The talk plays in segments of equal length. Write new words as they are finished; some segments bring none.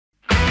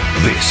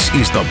This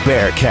is the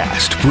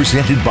Bearcast,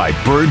 presented by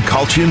Bird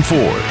Culchion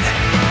Ford.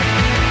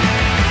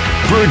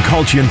 Bird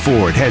Culchion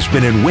Ford has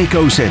been in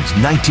Waco since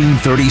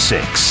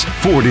 1936.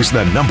 Ford is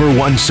the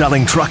 #1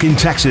 selling truck in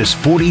Texas,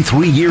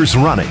 43 years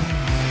running.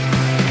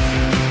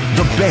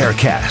 The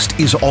Bearcast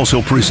is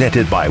also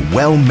presented by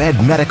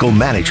WellMed Medical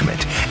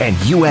Management and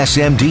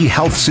USMD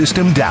Health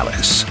System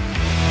Dallas.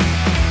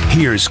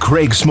 Here's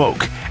Craig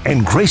Smoke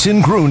and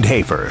Grayson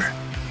Grundhafer.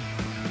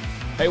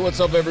 Hey, what's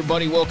up,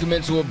 everybody? Welcome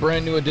into a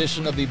brand new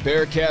edition of the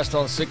Bearcast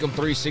on Sic'Em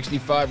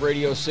 365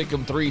 Radio,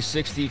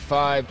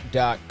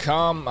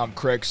 Sic'Em365.com. I'm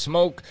Craig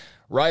Smoke,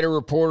 writer,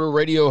 reporter,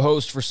 radio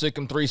host for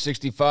Sic'Em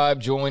 365,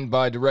 joined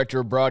by Director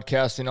of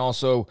Broadcasting,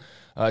 also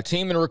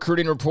team and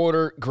recruiting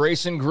reporter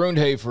Grayson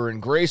Grundhafer.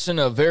 And Grayson,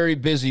 a very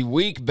busy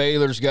week.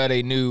 Baylor's got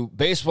a new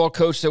baseball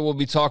coach that we'll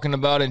be talking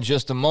about in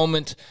just a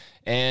moment,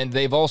 and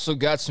they've also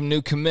got some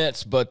new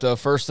commits. But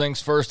first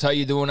things first, how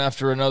you doing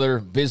after another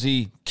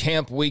busy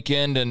camp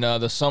weekend and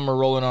the summer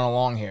rolling on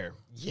along here?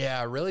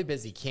 Yeah, really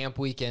busy camp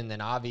weekend,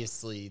 and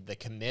obviously the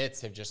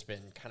commits have just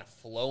been kind of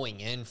flowing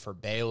in for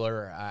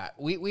Baylor.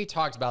 We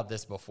talked about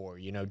this before.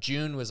 You know,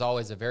 June was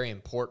always a very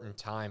important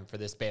time for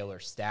this Baylor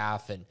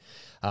staff, and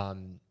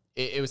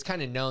it was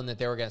kind of known that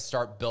they were going to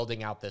start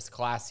building out this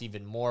class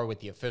even more with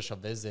the official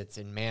visits,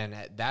 and man,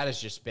 that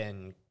has just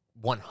been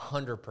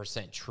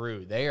 100%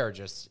 true. They are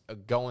just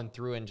going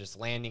through and just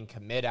landing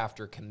commit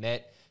after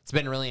commit. It's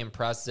been really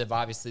impressive.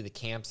 Obviously, the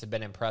camps have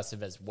been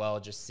impressive as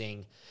well, just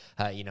seeing,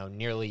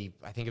 nearly,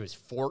 I think it was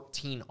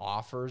 14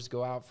 offers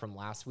go out from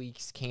last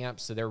week's camp,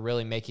 so they're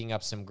really making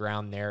up some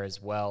ground there as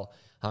well.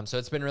 So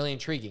it's been really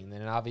intriguing.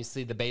 And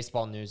obviously, the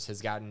baseball news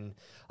has gotten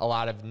a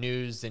lot of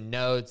news and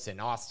notes, and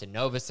Austin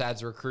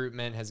Novosad's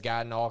recruitment has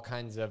gotten all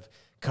kinds of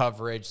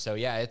coverage. So,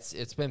 yeah,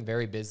 it's been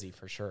very busy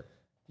for sure.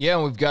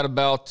 Yeah, we've got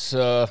about,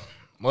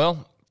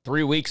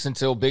 3 weeks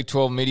until Big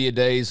 12 Media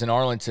Days in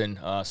Arlington.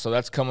 So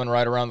that's coming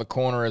right around the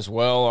corner as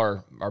well.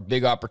 Our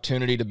big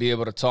opportunity to be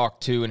able to talk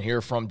to and hear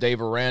from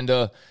Dave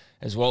Aranda,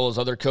 as well as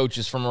other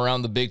coaches from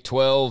around the Big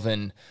 12.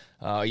 And,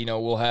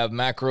 we'll have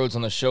Mac Rhodes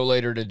on the show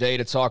later today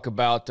to talk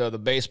about the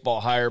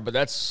baseball hire. But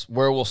that's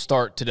where we'll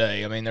start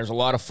today. I mean, there's a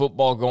lot of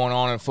football going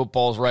on, and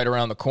football's right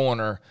around the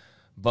corner.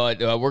 But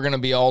we're going to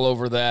be all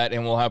over that,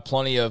 and we'll have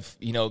plenty of,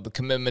 the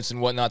commitments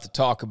and whatnot to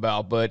talk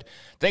about. But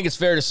I think it's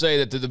fair to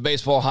say that the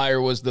baseball hire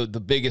was the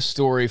biggest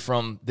story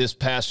from this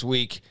past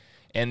week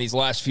and these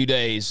last few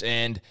days.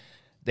 And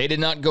they did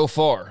not go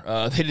far.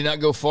 They did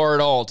not go far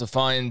at all to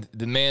find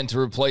the man to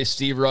replace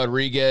Steve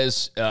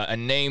Rodriguez, a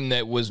name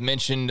that was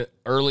mentioned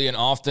early and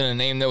often, a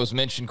name that was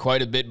mentioned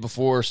quite a bit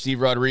before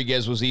Steve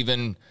Rodriguez was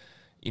even,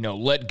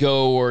 let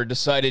go or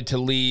decided to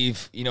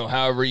leave,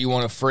 however you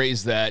want to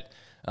phrase that.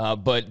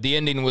 But the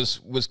ending was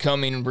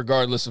coming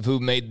regardless of who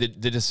made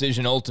the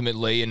decision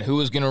ultimately. And who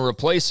was going to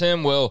replace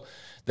him? Well,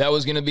 that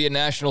was going to be a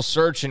national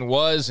search, and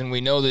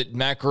we know that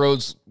Mac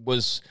Rhodes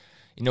was,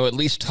 at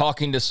least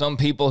talking to some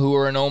people who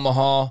were in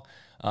Omaha.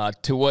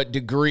 To what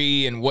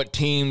degree and what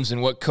teams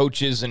and what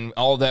coaches and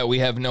all that, we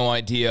have no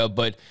idea.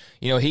 But,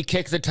 he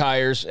kicked the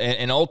tires,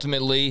 and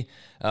ultimately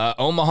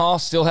Omaha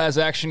still has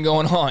action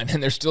going on,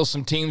 and there's still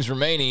some teams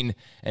remaining,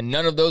 and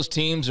none of those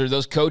teams or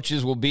those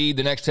coaches will be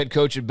the next head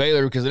coach at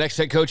Baylor, because the next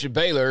head coach at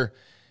Baylor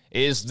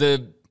is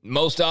the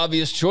most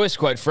obvious choice,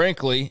 quite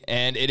frankly,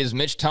 and it is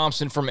Mitch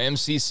Thompson from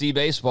MCC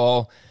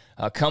Baseball,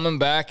 coming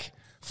back,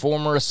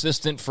 former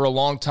assistant for a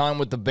long time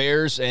with the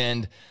Bears,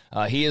 and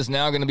he is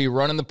now going to be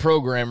running the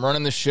program,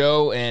 running the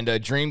show, and a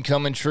dream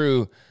coming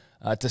true,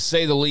 to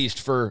say the least,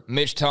 for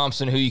Mitch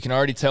Thompson, who you can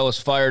already tell is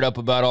fired up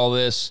about all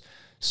this.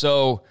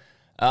 So,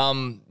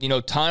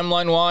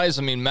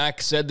 timeline-wise,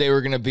 Mac said they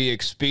were going to be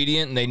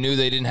expedient, and they knew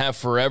they didn't have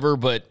forever,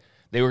 but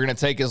they were going to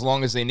take as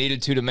long as they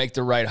needed to make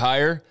the right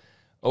hire.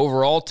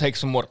 Overall, it takes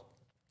them,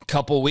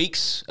 couple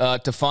weeks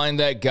to find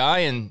that guy,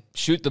 and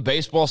shoot, the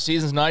baseball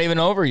season's not even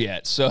over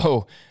yet.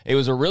 So it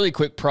was a really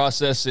quick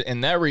process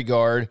in that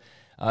regard.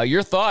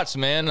 Your thoughts,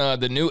 man?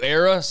 The new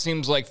era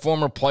seems like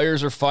former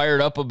players are fired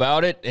up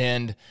about it,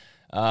 and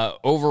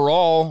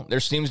overall,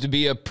 there seems to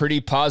be a pretty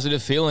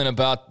positive feeling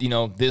about,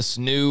 this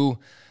new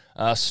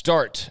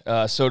start,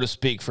 so to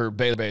speak, for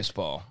Baylor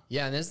baseball.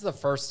 Yeah, and this is the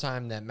first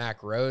time that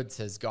Mac Rhodes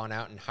has gone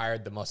out and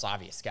hired the most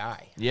obvious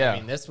guy. Yeah.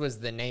 This was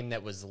the name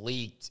that was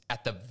leaked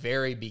at the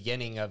very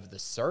beginning of the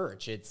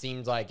search. It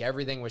seemed like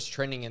everything was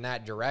trending in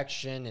that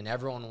direction, and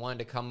everyone wanted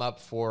to come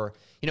up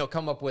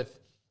with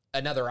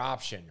another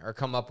option, or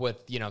come up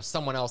with,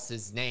 someone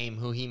else's name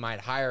who he might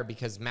hire,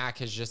 because Mac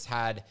has just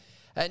had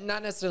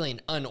not necessarily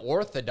an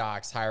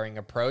unorthodox hiring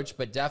approach,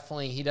 but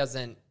definitely he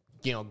doesn't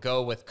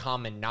go with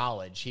common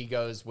knowledge. He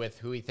goes with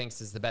who he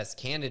thinks is the best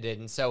candidate.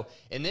 And so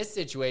in this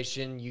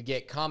situation, you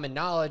get common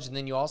knowledge, and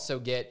then you also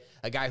get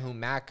a guy who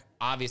Mac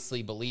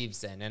obviously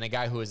believes in, and a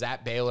guy who was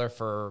at Baylor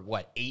for,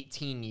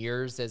 18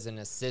 years as an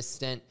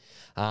assistant.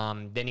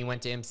 Then he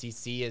went to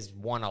MCC, has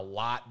won a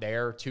lot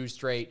there, 2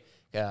 straight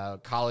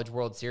College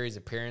World Series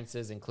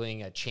appearances,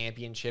 including a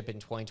championship in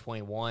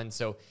 2021.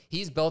 So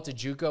he's built a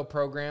JUCO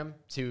program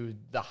to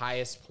the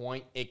highest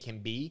point it can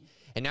be.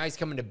 And now he's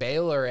coming to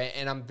Baylor,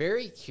 and I'm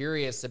very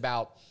curious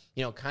about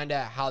kind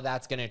of how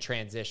that's going to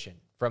transition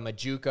from a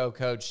JUCO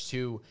coach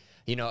to,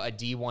 a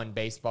D1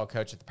 baseball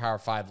coach at the Power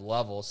 5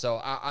 level. So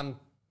I'm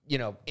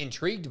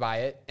intrigued by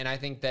it. And I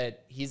think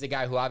that he's a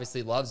guy who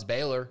obviously loves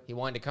Baylor. He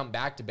wanted to come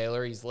back to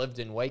Baylor. He's lived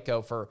in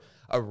Waco for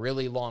a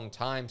really long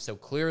time. So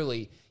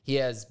clearly he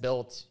has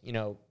built,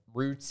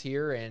 roots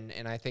here.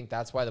 And I think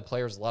that's why the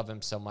players love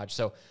him so much.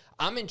 So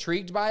I'm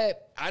intrigued by it.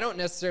 I don't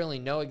necessarily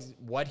know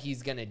what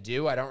he's going to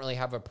do. I don't really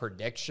have a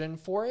prediction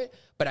for it,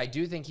 but I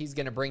do think he's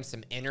going to bring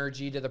some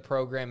energy to the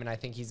program. And I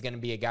think he's going to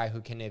be a guy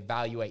who can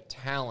evaluate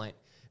talent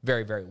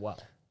very, very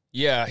well.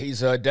 Yeah,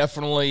 he's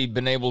definitely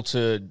been able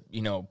to,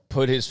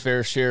 put his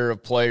fair share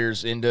of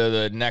players into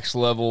the next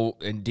level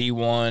in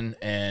D1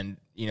 and,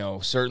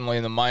 certainly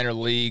in the minor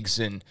leagues.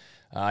 And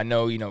I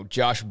know,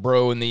 Josh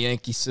Bro in the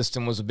Yankee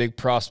system was a big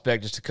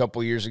prospect just a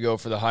couple years ago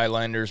for the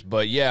Highlanders.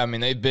 But, yeah, I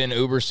mean, they've been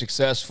uber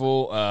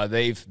successful.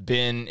 They've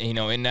been,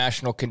 in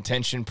national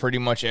contention pretty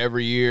much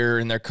every year,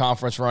 in their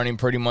conference running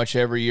pretty much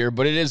every year.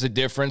 But it is a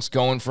difference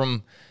going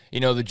from, the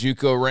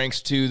JUCO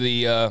ranks to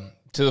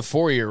the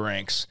four-year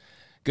ranks.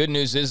 Good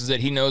news is that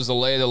he knows the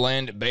lay of the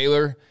land at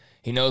Baylor.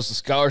 He knows the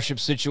scholarship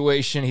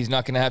situation. He's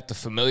not going to have to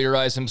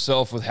familiarize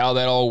himself with how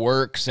that all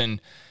works. And,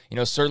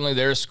 certainly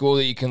they're a school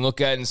that you can look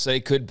at and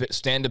say could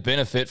stand to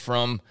benefit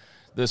from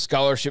the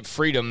scholarship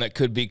freedom that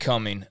could be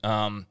coming.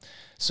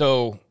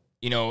 So,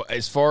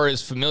 as far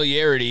as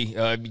familiarity,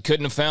 you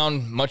couldn't have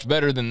found much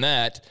better than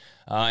that.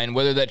 And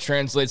whether that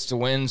translates to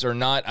wins or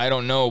not, I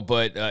don't know.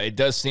 But it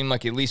does seem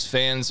like at least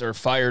fans are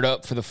fired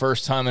up for the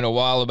first time in a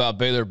while about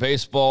Baylor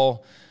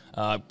baseball.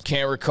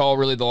 Can't recall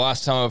really the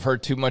last time I've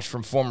heard too much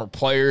from former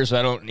players.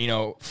 I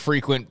don't,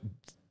 frequent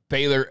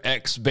Baylor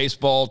X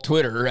baseball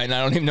Twitter, and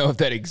I don't even know if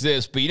that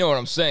exists, but you know what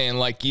I'm saying?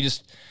 Like,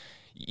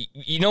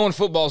 when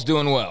football's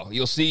doing well,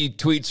 you'll see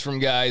tweets from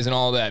guys and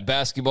all that.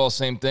 Basketball,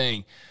 same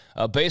thing.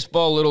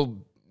 Baseball, a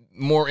little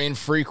more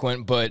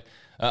infrequent, but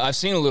I've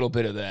seen a little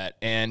bit of that,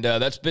 and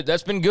that's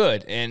been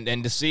good.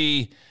 And to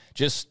see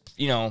just,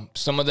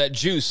 some of that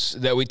juice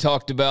that we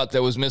talked about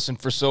that was missing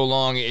for so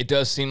long, it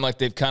does seem like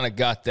they've kind of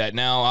got that.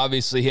 Now,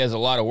 obviously, he has a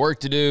lot of work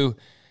to do.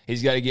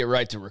 He's got to get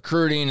right to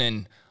recruiting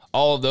and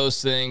all of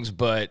those things,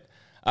 but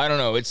I don't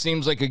know. It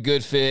seems like a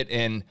good fit,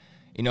 and,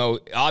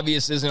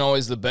 obvious isn't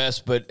always the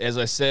best, but as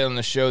I said on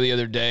the show the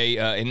other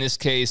day, in this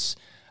case,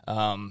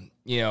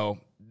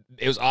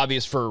 it was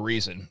obvious for a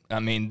reason. I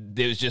mean,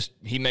 it was just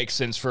he makes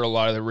sense for a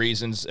lot of the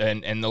reasons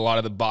and a lot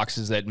of the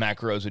boxes that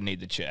Mac Rose would need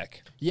to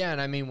check. Yeah, and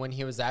I mean, when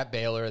he was at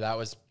Baylor, that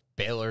was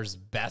Baylor's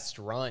best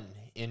run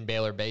in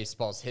Baylor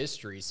baseball's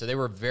history. So they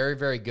were very,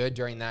 very good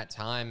during that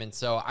time. And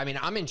so, I mean,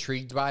 I'm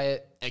intrigued by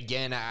it.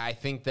 Again, I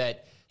think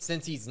that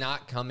since he's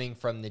not coming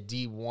from the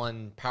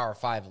D1 Power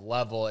 5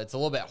 level, it's a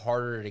little bit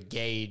harder to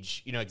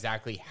gauge,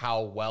 exactly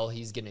how well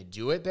he's going to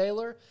do at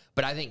Baylor.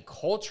 But I think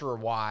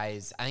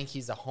culture-wise, I think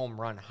he's a home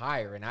run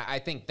hire. And I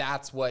think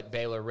that's what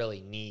Baylor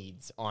really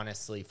needs,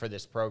 honestly, for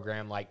this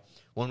program. Like,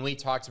 when we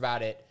talked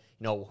about it,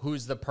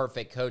 who's the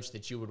perfect coach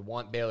that you would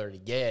want Baylor to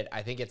get?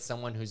 I think it's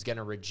someone who's going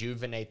to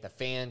rejuvenate the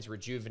fans,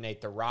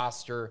 rejuvenate the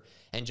roster,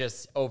 and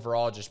just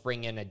overall just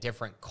bring in a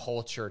different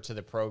culture to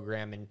the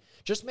program and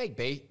just make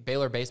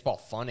Baylor baseball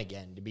fun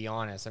again, to be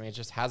honest. I mean, it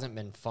just hasn't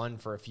been fun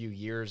for a few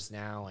years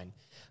now,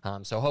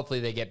 and so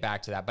hopefully they get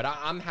back to that. But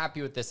I'm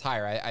happy with this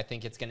hire. I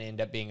think it's going to end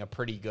up being a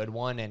pretty good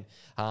one, and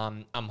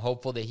I'm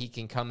hopeful that he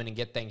can come in and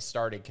get things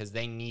started because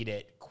they need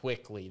it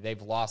quickly.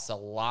 They've lost a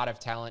lot of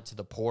talent to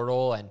the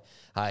portal, and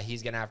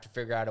he's going to have to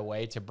figure out a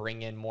way to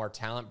bring in more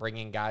talent, bring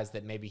in guys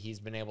that maybe he's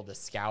been able to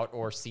scout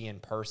or see in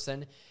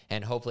person,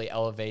 and hopefully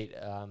elevate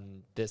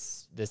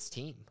this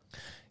team.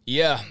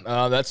 Yeah,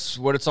 that's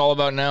what it's all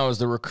about now is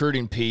the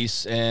recruiting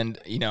piece. And,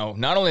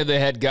 not only have they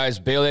had guys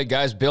bail, they had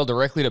guys bail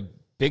directly to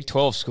Big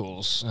 12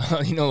 schools,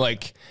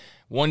 like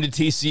one to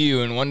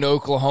TCU and one to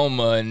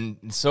Oklahoma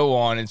and so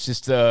on. It's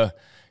just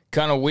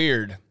kind of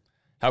weird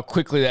how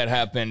quickly that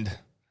happened.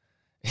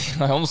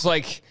 Almost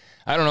like,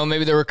 I don't know,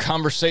 maybe there were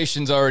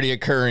conversations already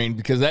occurring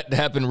because that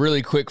happened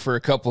really quick for a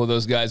couple of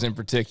those guys in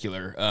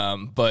particular.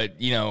 But,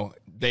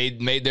 they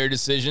made their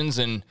decisions,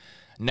 and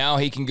now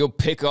he can go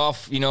pick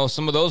off,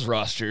 some of those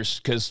rosters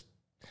because,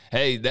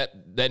 hey,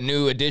 that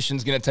new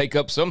addition's going to take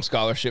up some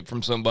scholarship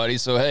from somebody.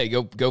 So, hey,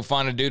 go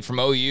find a dude from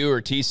OU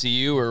or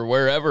TCU or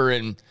wherever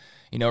and,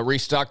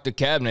 restock the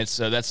cabinets.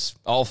 That's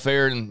all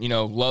fair and,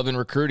 love and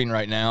recruiting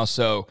right now.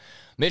 So,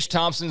 Mitch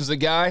Thompson's the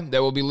guy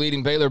that will be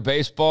leading Baylor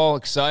baseball.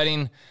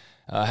 Exciting.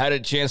 Had a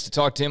chance to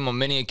talk to him on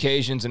many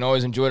occasions and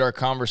always enjoyed our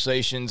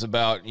conversations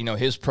about,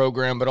 his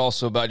program, but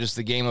also about just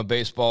the game of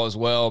baseball as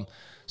well.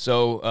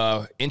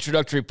 So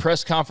introductory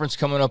press conference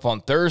coming up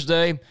on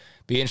Thursday.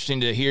 Be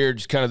interesting to hear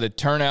just kind of the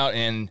turnout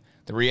and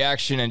the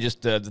reaction and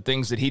just the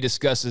things that he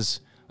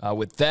discusses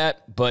with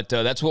that. But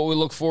that's what we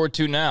look forward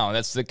to now.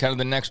 That's the kind of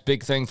the next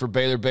big thing for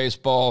Baylor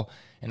baseball.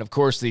 And, of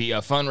course, the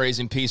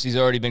fundraising piece, he's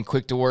already been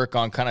quick to work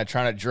on kind of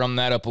trying to drum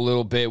that up a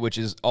little bit, which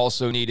is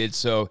also needed.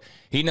 So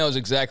he knows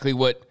exactly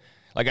what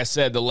like I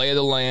said, the lay of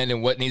the land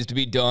and what needs to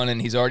be done,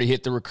 and he's already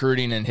hit the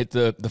recruiting and hit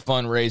the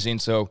fundraising,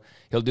 so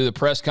he'll do the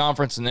press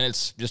conference, and then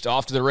it's just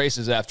off to the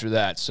races after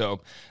that.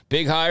 So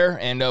big hire,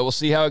 and we'll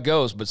see how it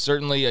goes, but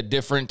certainly a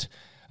different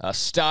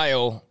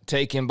style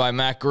taken by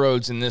Matt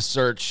Groves in this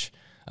search.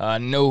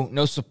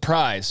 No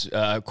surprise.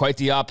 Quite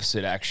the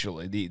opposite,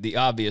 actually, the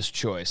obvious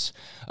choice.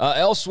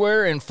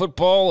 Elsewhere in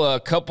football, a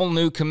couple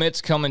new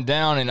commits coming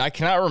down, and I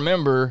cannot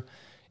remember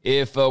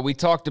if we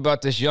talked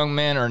about this young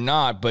man or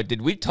not, but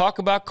did we talk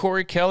about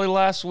Corey Kelly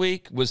last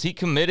week? Was he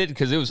committed?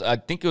 Because I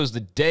think it was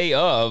the day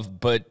of,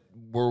 but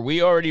were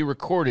we already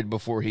recorded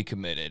before he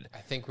committed? I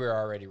think we were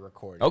already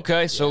recorded.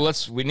 Okay, so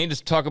we need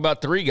to talk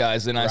about three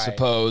guys then, I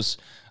suppose.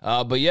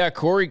 But yeah,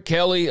 Corey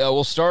Kelly,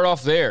 we'll start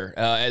off there.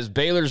 As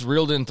Baylor's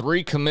reeled in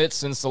 3 commits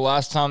since the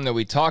last time that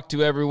we talked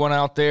to everyone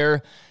out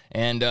there.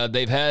 And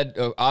they've had,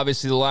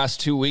 obviously, the last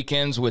 2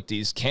 weekends with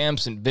these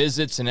camps and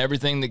visits and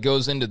everything that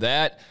goes into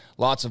that.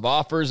 Lots of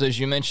offers, as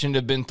you mentioned,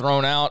 have been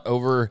thrown out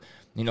over,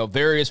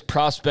 various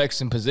prospects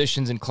and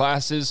positions and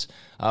classes.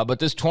 But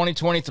this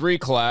 2023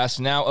 class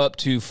now up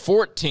to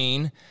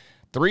 14,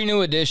 3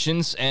 new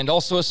additions, and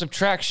also a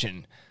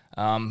subtraction,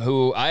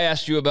 who I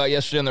asked you about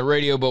yesterday on the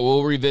radio, but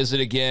we'll revisit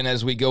again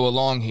as we go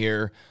along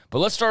here. But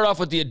let's start off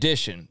with the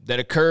addition that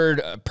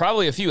occurred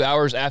probably a few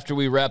hours after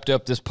we wrapped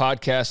up this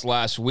podcast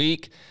last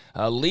week.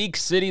 League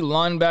City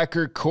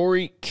linebacker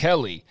Corey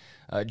Kelly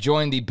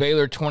joined the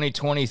Baylor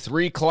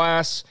 2023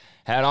 class,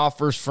 had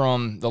offers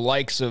from the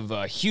likes of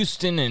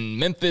Houston and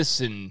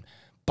Memphis and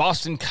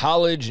Boston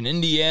College and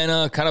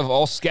Indiana, kind of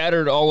all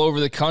scattered all over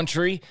the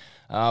country.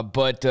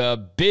 But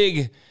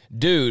big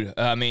dude,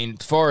 I mean,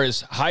 as far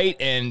as height,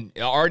 and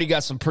already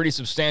got some pretty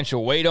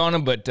substantial weight on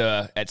him, but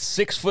at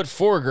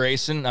 6'4",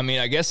 Grayson, I mean,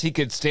 I guess he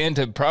could stand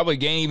to probably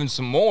gain even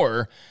some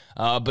more.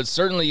 But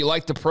certainly you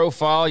like the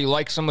profile, you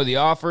like some of the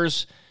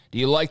offers. Do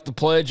you like the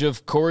pledge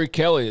of Corey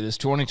Kelly, this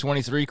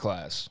 2023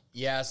 class?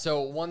 Yeah,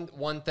 so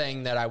one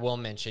thing that I will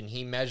mention,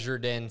 he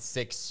measured in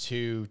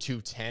 6'2",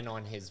 210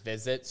 on his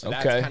visit. So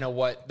that's kind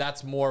of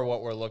that's more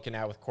what we're looking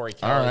at with Corey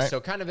Kelly. Right. So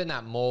kind of in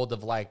that mold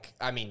of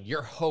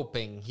you're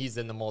hoping he's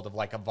in the mold of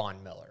like a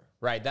Von Miller,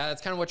 right?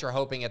 That's kind of what you're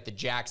hoping at the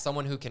Jack,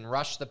 someone who can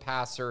rush the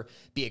passer,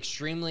 be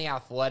extremely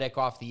athletic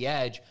off the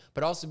edge,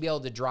 but also be able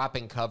to drop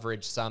in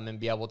coverage some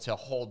and be able to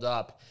hold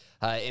up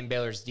in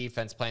Baylor's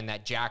defense playing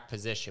that Jack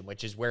position,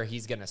 which is where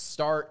he's going to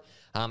start.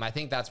 I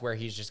think that's where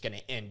he's just going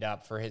to end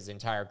up for his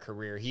entire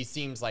career. He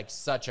seems like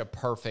such a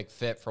perfect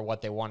fit for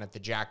what they want at the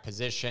Jack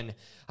position.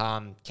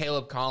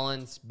 Caleb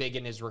Collins, big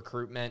in his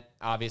recruitment.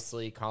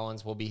 Obviously,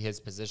 Collins will be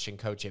his position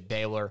coach at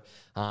Baylor.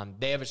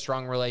 They have a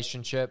strong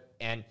relationship.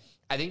 And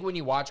I think when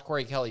you watch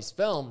Corey Kelly's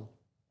film,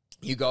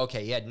 you go,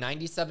 okay, he had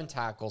 97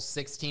 tackles,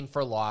 16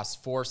 for loss,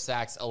 4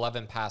 sacks,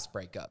 11 pass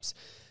breakups.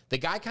 The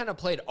guy kind of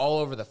played all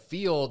over the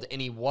field, and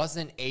he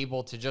wasn't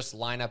able to just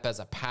line up as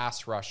a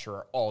pass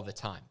rusher all the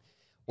time.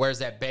 Whereas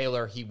at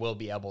Baylor, he will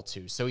be able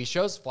to. So he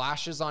shows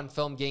flashes on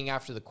film getting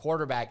after the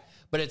quarterback,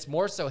 but it's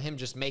more so him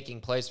just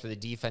making plays for the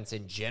defense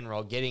in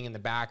general, getting in the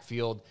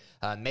backfield,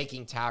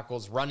 making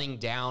tackles, running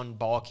down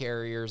ball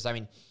carriers. I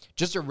mean,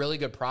 just a really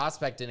good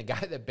prospect and a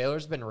guy that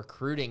Baylor's been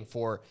recruiting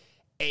for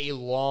a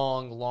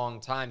long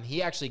time.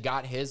 He actually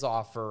got his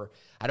offer.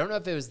 I don't know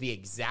if it was the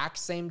exact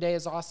same day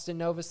as Austin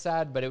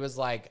Novosad, but it was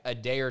like a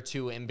day or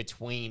two in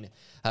between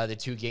the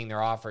two getting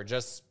their offer,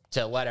 just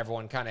to let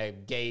everyone kind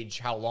of gauge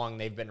how long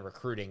they've been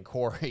recruiting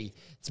Corey.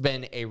 It's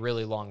been a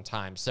really long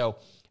time. So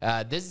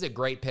this is a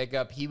great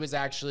pickup. He was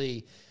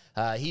actually,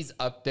 he's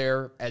up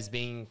there as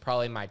being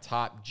probably my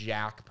top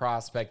Jack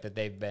prospect that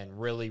they've been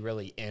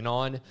really in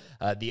on.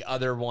 The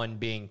other one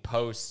being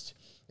post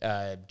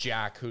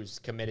Jack, who's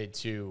committed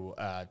to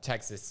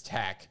Texas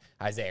Tech,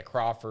 Isaiah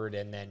Crawford,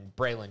 and then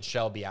Braylon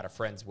Shelby out of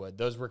Friendswood.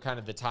 Those were kind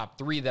of the top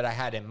 3 that I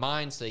had in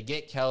mind. So they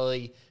get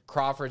Kelly.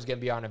 Crawford's going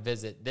to be on a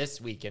visit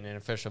this weekend, an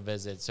official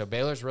visit. So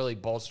Baylor's really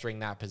bolstering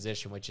that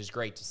position, which is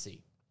great to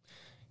see.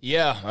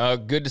 Yeah,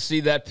 good to see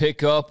that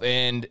pick up,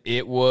 and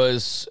it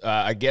was,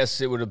 I guess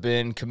it would have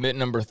been commit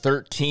number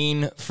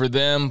 13 for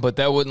them, but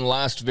that wouldn't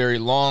last very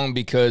long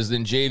because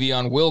then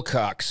Javion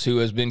Wilcox, who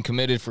has been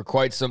committed for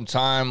quite some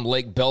time,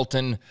 Lake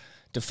Belton,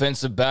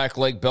 defensive back,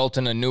 Lake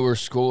Belton, a newer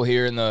school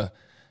here in the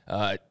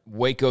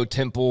Waco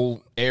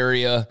Temple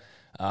area.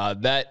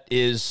 That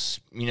is,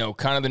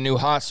 kind of the new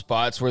hot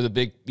spots where the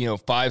big,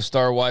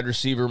 5-star wide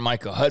receiver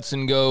Micah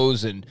Hudson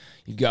goes, and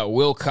you've got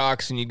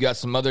Wilcox and you've got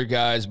some other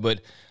guys,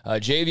 but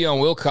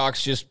Javion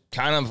Wilcox just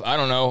kind of, I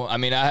don't know. I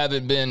mean, I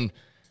haven't been,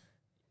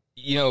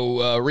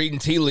 reading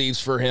tea leaves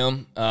for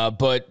him,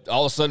 but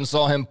all of a sudden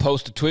saw him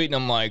post a tweet, and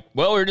I'm like,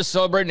 well, we're just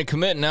celebrating a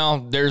commit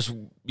now. There's,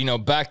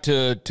 back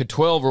to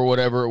 12 or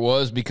whatever it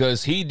was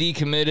because he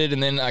decommitted,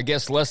 and then I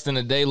guess less than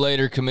a day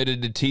later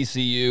committed to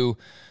TCU.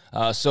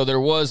 So there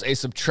was a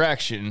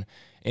subtraction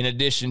in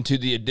addition to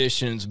the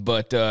additions,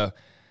 but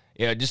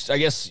I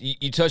guess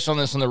you touched on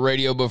this on the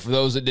radio, but for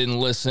those that didn't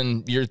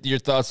listen, your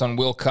thoughts on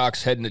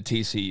Wilcox heading to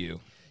TCU.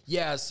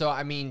 Yeah, so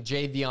I mean,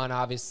 Javion,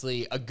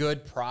 obviously a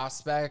good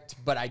prospect,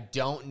 but I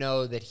don't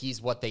know that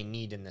he's what they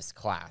need in this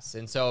class.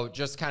 And so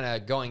just kind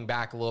of going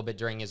back a little bit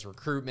during his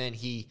recruitment,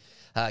 he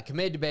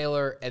committed to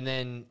Baylor, and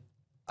then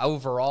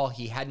overall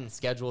he hadn't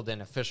scheduled an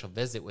official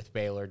visit with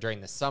Baylor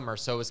during the summer.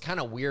 So it was kind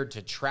of weird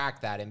to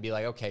track that and be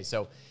like, okay,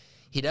 so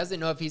he doesn't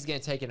know if he's going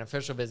to take an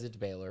official visit to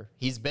Baylor.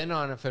 He's been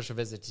on an official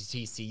visit to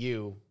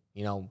TCU,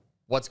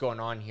 what's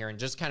going on here? And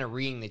just kind of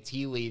reading the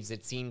tea leaves,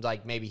 it seemed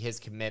like maybe his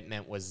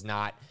commitment was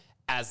not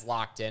as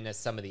locked in as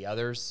some of the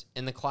others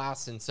in the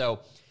class. And so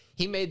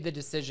he made the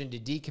decision to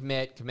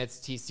decommit, commits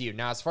to TCU.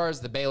 Now, as far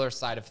as the Baylor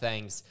side of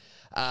things,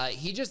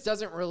 he just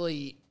doesn't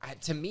really,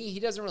 to me, he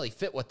doesn't really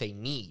fit what they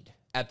need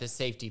at the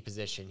safety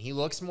position. He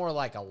looks more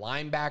like a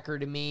linebacker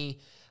to me,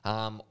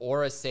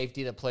 or a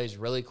safety that plays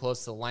really close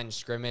to the line of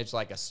scrimmage,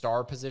 like a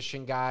star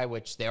position guy,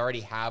 which they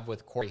already have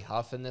with Corey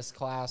Huff in this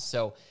class.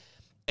 So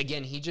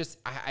again,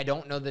 I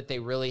don't know that they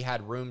really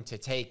had room to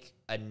take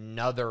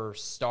another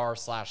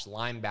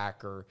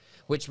star/linebacker,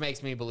 which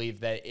makes me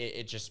believe that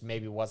it just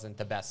maybe wasn't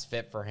the best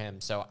fit for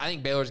him. So I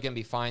think Baylor's going to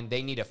be fine.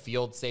 They need a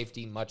field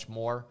safety much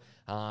more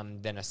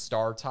than a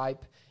star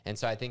type. And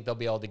so I think they'll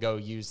be able to go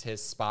use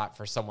his spot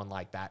for someone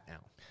like that now.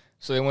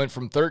 So they went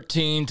from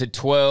 13 to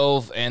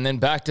 12 and then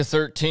back to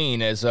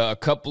 13 as a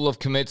couple of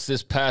commits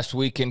this past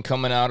weekend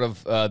coming out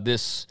of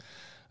this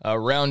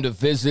round of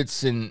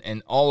visits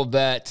and all of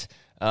that.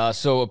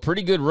 So a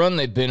pretty good run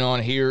they've been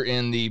on here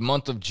in the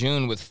month of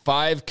June with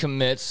 5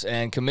 commits,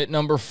 and commit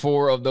number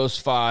 4 of those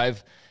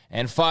 5,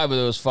 and 5 of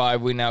those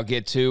 5 we now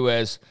get to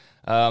as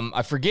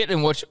I forget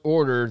in which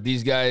order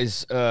these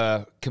guys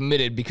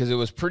committed because it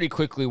was pretty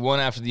quickly one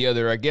after the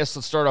other. I guess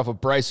let's start off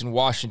with Bryson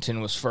Washington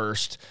was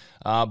first,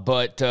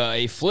 but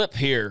a flip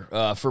here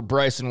for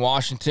Bryson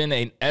Washington,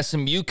 an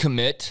SMU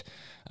commit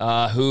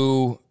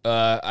who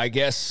I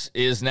guess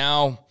is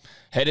now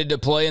headed to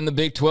play in the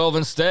Big 12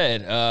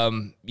 instead.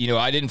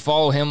 I didn't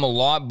follow him a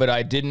lot, but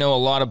I did know a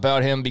lot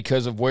about him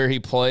because of where he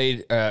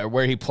played,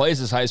 where he plays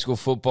his high school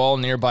football,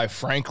 nearby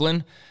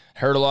Franklin.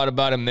 Heard a lot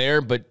about him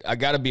there, but I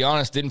got to be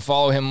honest, didn't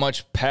follow him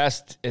much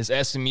past his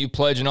SMU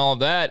pledge and all of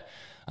that.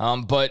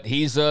 But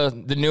he's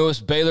the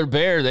newest Baylor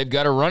Bear. They've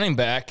got a running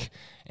back,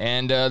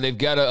 and they've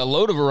got a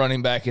load of a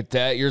running back at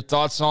that. Your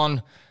thoughts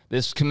on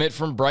this commit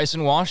from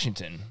Bryson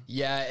Washington?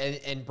 Yeah,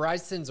 and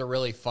Bryson's a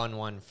really fun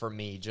one for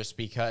me just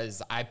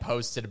because I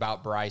posted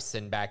about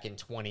Bryson back in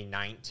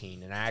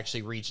 2019, and I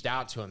actually reached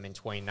out to him in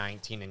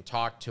 2019 and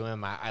talked to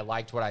him. I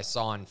liked what I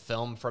saw on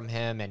film from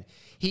him, and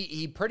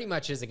he pretty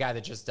much is a guy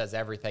that just does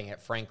everything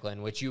at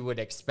Franklin, which you would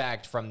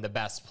expect from the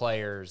best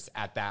players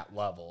at that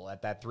level,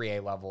 at that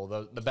 3A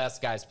level. The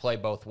best guys play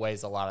both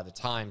ways a lot of the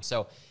time.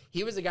 So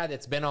he was a guy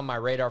that's been on my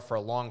radar for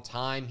a long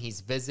time.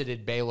 He's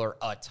visited Baylor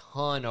a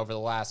ton over the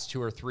last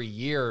 2 or 3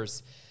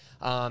 years,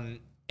 and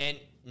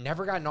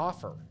never got an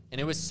offer. And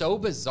it was so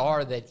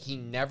bizarre that he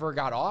never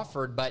got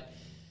offered. But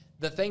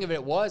the thing of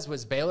it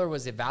was Baylor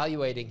was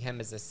evaluating him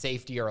as a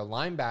safety or a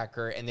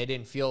linebacker, and they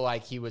didn't feel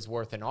like he was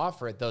worth an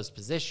offer at those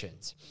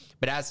positions.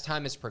 But as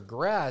time has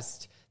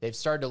progressed, they've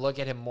started to look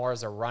at him more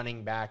as a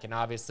running back, and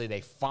obviously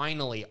they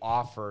finally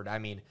offered. I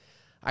mean,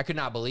 I could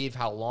not believe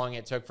how long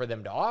it took for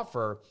them to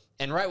offer.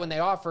 And right when they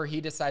offer,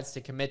 he decides to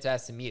commit to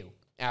SMU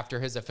after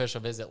his official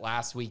visit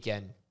last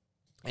weekend.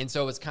 And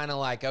so it's kind of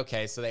like,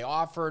 okay, so they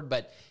offered,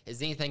 but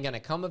is anything going to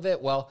come of it?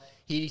 Well,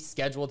 he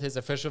scheduled his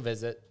official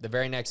visit the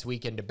very next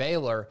weekend to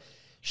Baylor,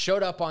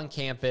 showed up on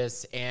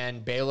campus,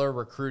 and Baylor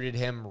recruited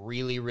him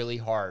really, really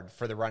hard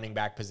for the running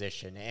back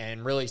position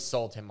and really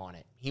sold him on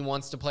it. He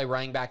wants to play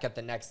running back at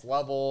the next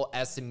level.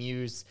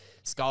 SMU's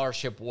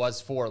scholarship was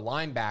for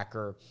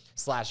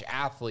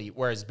linebacker/athlete,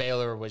 whereas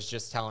Baylor was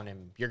just telling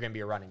him, you're going to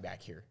be a running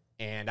back here.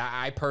 And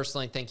I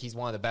personally think he's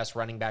one of the best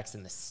running backs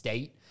in the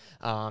state.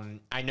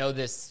 I know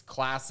this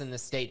class in the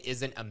state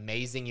isn't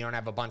amazing. You don't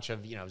have a bunch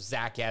of,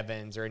 Zach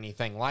Evans or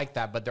anything like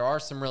that, but there are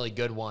some really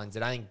good ones.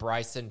 And I think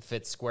Bryson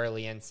fits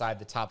squarely inside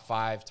the top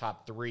 5,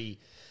 top 3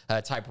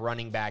 type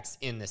running backs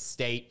in the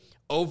state.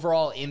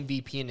 Overall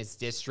MVP in his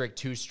district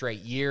 2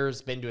 straight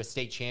years, been to a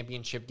state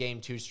championship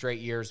game 2 straight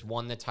years,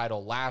 won the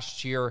title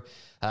last year,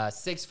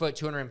 6 foot,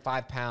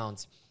 205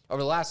 pounds.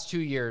 Over the last 2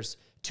 years,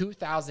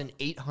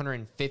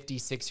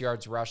 2,856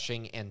 yards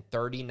rushing and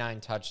 39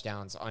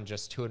 touchdowns on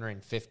just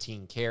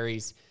 215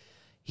 carries.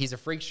 He's a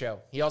freak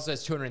show. He also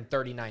has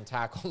 239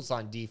 tackles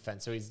on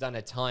defense, so he's done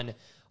a ton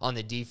on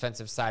the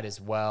defensive side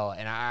as well.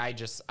 And I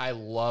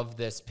love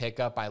this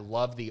pickup. I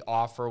love the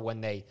offer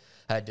when they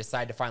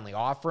decide to finally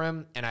offer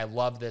him, and I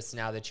love this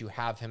now that you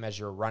have him as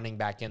your running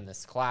back in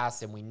this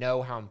class, and we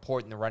know how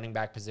important the running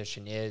back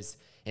position is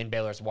in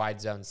Baylor's wide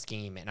zone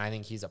scheme, and I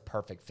think he's a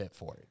perfect fit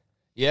for it.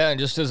 Yeah, and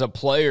just as a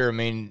player, I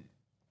mean,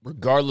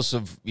 regardless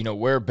of,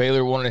 where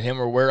Baylor wanted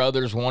him or where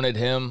others wanted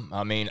him,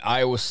 I mean,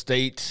 Iowa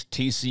State,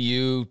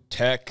 TCU,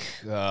 Tech,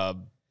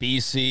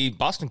 BC,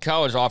 Boston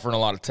College offering a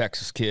lot of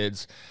Texas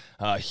kids,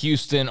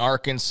 Houston,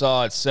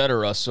 Arkansas,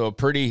 etc. So a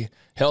pretty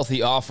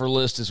healthy offer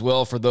list as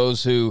well for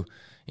those who,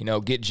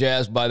 get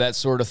jazzed by that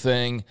sort of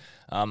thing.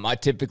 I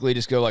typically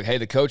just go like, hey,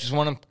 the coaches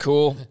want him,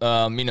 cool.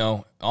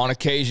 On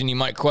occasion you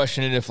might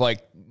question it if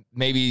like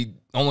maybe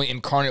only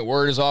Incarnate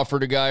Word is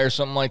offered a guy or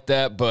something like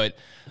that, but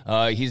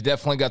he's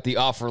definitely got the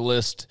offer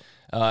list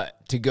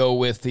to go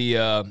with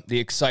the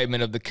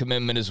excitement of the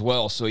commitment as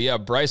well. So, yeah,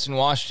 Bryson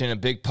Washington, a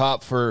big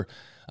pop for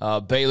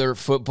Baylor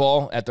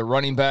football at the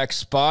running back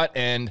spot,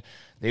 and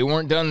they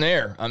weren't done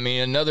there. I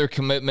mean, another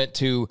commitment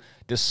to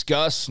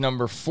discuss,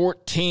 number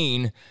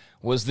 14,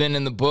 was then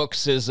in the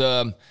books as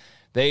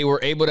they were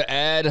able to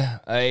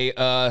add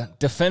a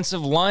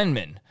defensive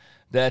lineman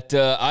that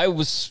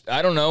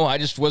I don't know, I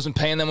just wasn't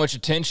paying that much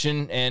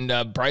attention,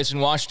 and Bryson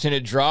Washington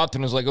had dropped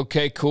and was like,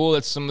 okay, cool,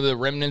 that's some of the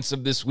remnants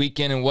of this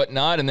weekend and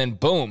whatnot, and then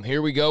boom,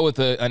 here we go with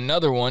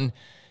another one,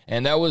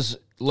 and that was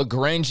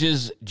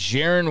LaGrange's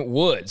Jaron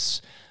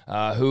Woods,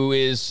 who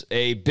is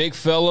a big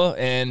fella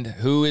and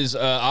who is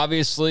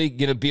obviously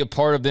going to be a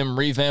part of them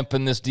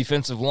revamping this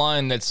defensive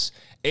line that's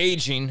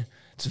aging.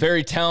 It's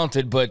very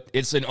talented, but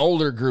it's an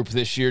older group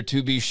this year,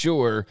 to be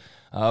sure.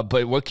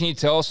 But what can you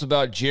tell us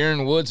about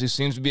Jaron Woods, who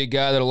seems to be a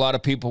guy that a lot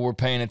of people were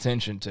paying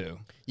attention to?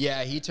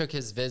 Yeah, he took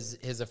his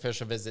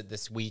official visit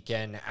this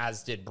weekend,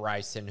 as did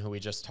Bryson, who we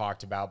just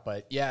talked about.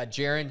 But, yeah,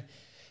 Jaron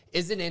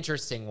is an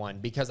interesting one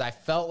because I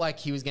felt like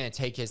he was going to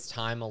take his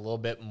time a little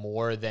bit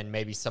more than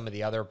maybe some of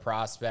the other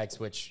prospects,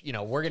 which,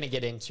 we're going to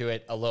get into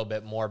it a little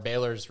bit more.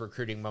 Baylor's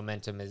recruiting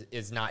momentum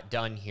is not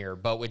done here.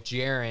 But with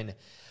Jaron,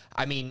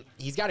 I mean,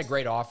 he's got a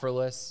great offer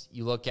list.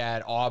 You look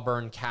at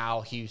Auburn,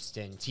 Cal,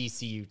 Houston,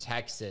 TCU,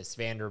 Texas,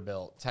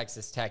 Vanderbilt,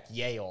 Texas Tech,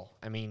 Yale.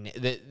 I mean,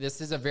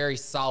 this is a very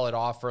solid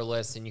offer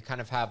list, and you kind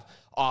of have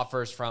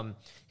offers from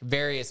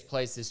various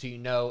places who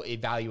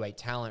evaluate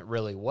talent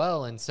really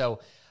well. And so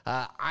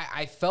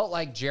I felt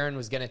like Jaron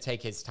was going to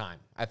take his time.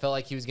 I felt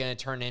like he was going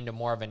to turn into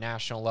more of a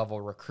national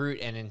level recruit,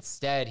 and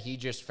instead he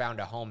just found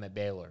a home at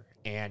Baylor.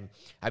 And,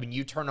 I mean,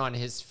 you turn on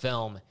his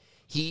film,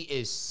 he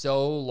is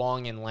so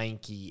long and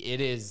lanky.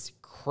 It is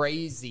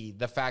crazy,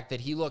 the fact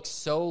that he looks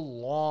so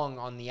long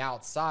on the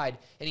outside,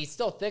 and he's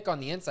still thick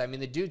on the inside. I mean,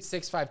 the dude's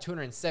 6'5",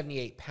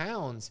 278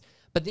 pounds,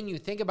 but then you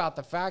think about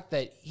the fact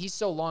that he's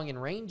so long and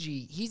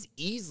rangy, he's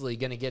easily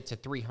going to get to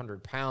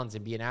 300 pounds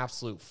and be an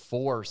absolute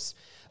force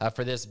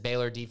for this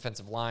Baylor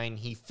defensive line.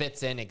 He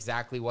fits in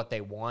exactly what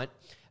they want,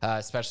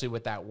 especially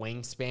with that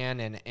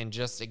wingspan, and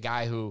just a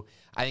guy who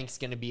I think is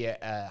going to be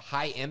a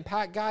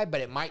high-impact guy, but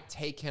it might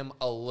take him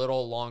a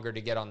little longer to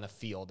get on the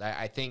field.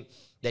 I think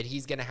that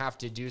he's going to have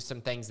to do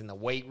some things in the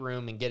weight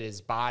room and get his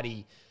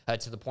body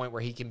to the point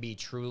where he can be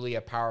truly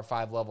a Power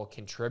 5 level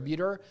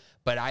contributor.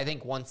 But I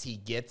think once he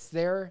gets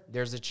there,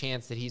 there's a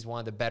chance that he's one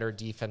of the better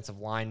defensive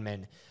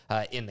linemen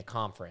in the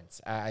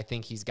conference. I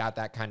think he's got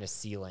that kind of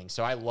ceiling.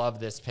 So I love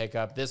this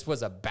pickup. This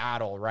was a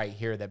battle right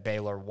here that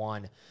Baylor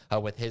won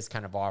with his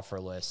kind of offer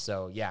list.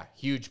 So, yeah,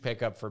 huge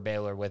pickup for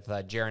Baylor with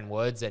Jaron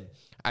Woods. And,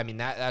 I mean,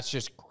 that's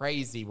just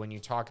crazy when you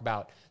talk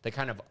about the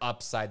kind of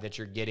upside that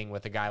you're getting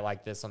with a guy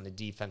like this on the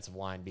defensive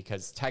line,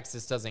 because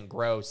Texas doesn't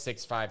grow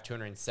 6'5",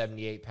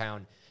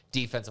 278-pound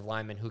defensive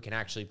linemen who can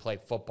actually play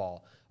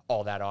football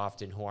all that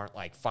often, who aren't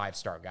like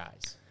five-star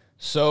guys.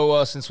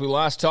 So since we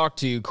last talked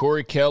to you,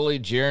 Corey Kelly,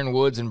 Jaron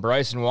Woods, and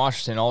Bryson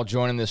Washington all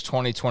joining this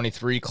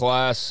 2023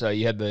 class.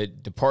 You had the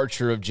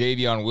departure of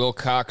Javion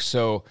Wilcox,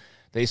 so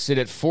they sit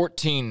at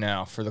 14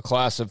 now for the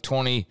class of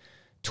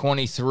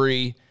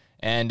 2023,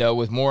 and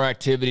with more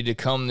activity to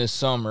come this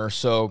summer.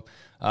 So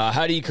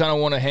how do you kind of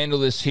want to handle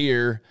this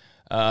here?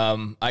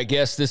 I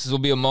guess this will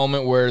be a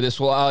moment where this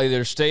will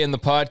either stay in the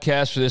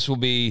podcast or this will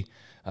be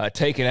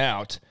taken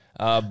out.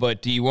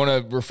 But do you want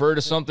to refer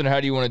to something, or how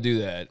do you want to do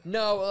that?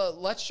 No,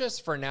 let's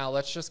just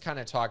kind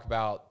of talk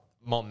about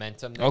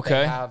momentum that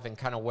they have and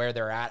kind of where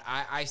they're at.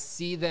 I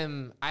see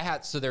them.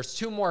 So there's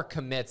two more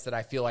commits that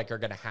I feel like are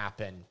going to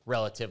happen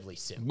relatively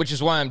soon. Which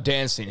is why I'm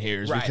dancing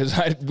here, is because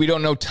we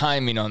don't know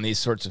timing on these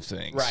sorts of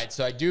things. Right.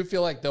 So I do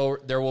feel like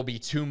there will be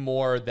two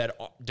more that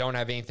don't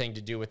have anything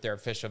to do with their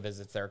official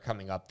visits that are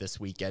coming up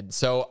this weekend.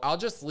 So I'll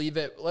just leave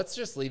it. Let's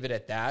just leave it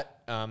at that.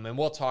 And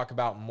we'll talk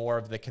about more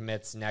of the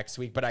commits next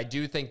week. But I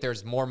do think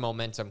there's more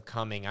momentum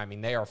coming. I mean,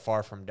 they are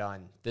far from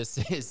done. This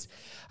is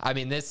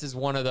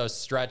one of those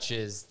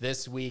stretches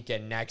this week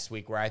and next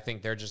week where I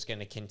think they're just going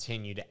to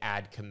continue to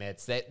add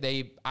commits.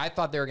 I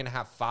thought they were going to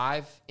have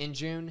 5 in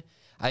June.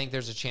 I think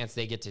there's a chance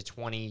they get to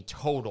 20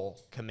 total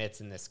commits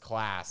in this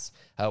class,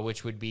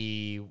 which would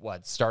be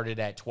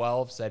started at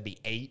 12, so that'd be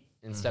 8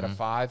 instead of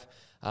 5.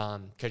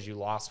 Because you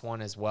lost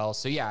one as well.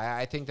 So, yeah,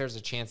 I think there's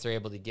a chance they're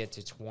able to get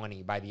to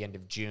 20 by the end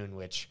of June,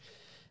 which,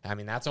 I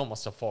mean, that's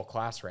almost a full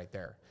class right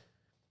there.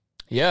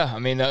 Yeah, I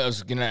mean, I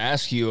was going to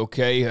ask you,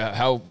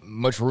 how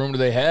much room do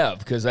they have?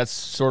 Because that's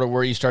sort of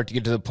where you start to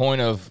get to the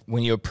point of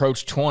when you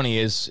approach 20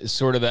 is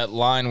sort of that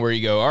line where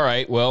you go, all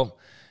right, well,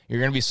 you're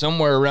going to be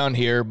somewhere around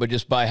here, but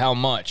just by how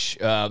much?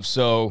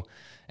 So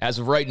as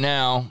of right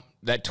now,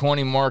 that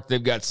 20 mark,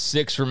 they've got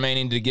 6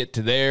 remaining to get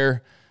to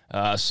there.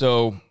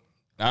 So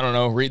I don't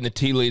know, reading the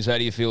tea leaves, how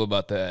do you feel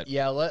about that?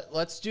 Yeah,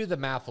 let's do the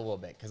math a little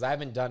bit because I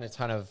haven't done a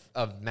ton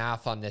of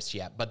math on this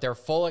yet. But they're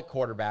full at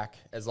quarterback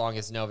as long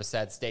as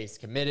Novosad stays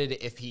committed.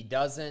 If he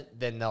doesn't,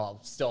 then they'll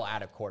still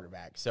add a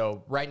quarterback.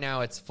 So right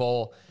now it's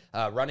full.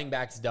 Running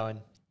back's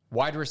done.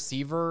 Wide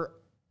receiver,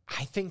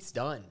 I think's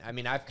done. I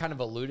mean, I've kind of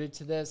alluded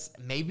to this.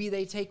 Maybe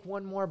they take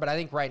one more, but I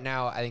think right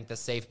now, I think the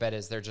safe bet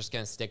is they're just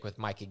going to stick with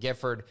Micah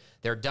Gifford.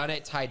 They're done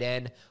at tight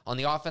end. On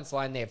the offense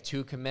line, they have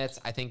 2 commits.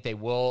 I think they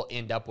will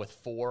end up with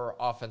 4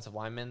 offensive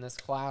linemen in this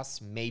class,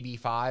 maybe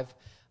 5.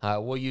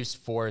 We'll use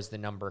 4 as the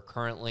number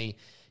currently.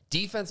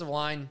 Defensive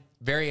line,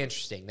 very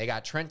interesting. They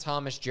got Trent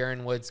Thomas,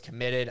 Jaron Woods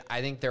committed. I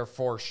think they're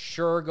for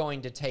sure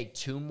going to take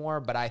 2 more,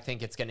 but I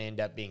think it's going to end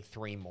up being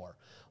 3 more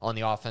on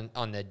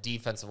the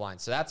defensive line.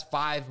 So that's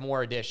 5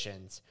 more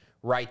additions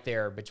right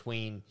there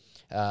between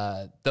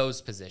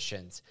those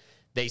positions.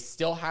 They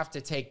still have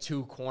to take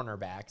 2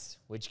 cornerbacks,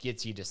 which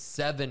gets you to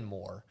 7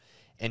 more.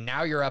 And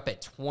now you're up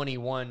at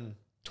 21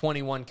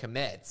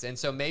 commits. And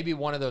so maybe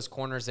one of those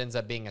corners ends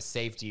up being a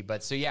safety.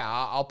 But so, yeah,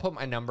 I'll put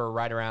my number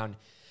right around,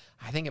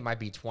 I think it might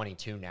be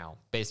 22 now,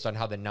 based on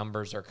how the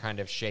numbers are kind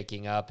of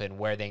shaking up and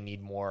where they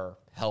need more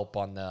help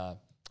on the,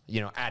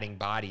 adding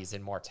bodies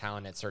and more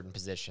talent at certain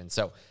positions.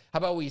 So how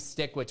about we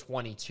stick with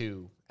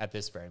 22 at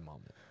this very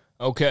moment?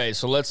 Okay,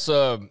 so let's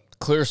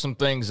clear some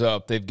things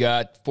up. They've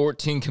got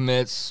 14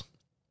 commits,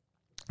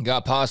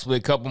 got possibly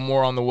a couple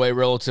more on the way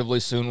relatively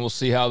soon. We'll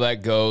see how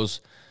that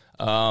goes.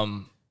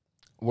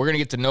 We're going to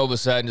get to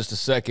Novosad in just a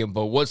second,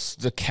 but what's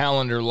the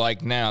calendar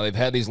like now? They've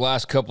had these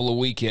last couple of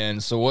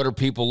weekends, so what are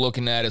people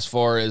looking at as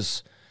far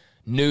as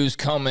news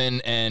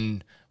coming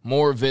and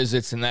more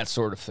visits and that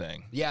sort of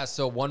thing? Yeah,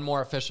 so one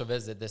more official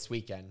visit this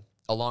weekend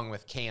along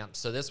with camp.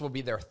 So this will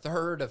be their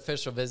 3rd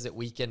official visit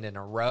weekend in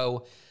a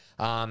row.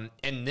 And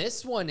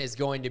this one is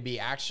going to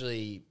be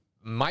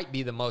might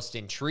be the most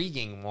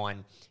intriguing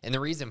one. And the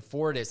reason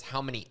for it is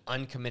how many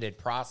uncommitted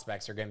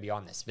prospects are going to be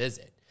on this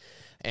visit.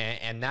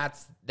 And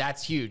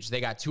that's huge. They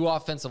got 2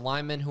 offensive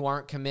linemen who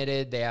aren't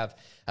committed. They have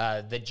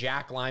the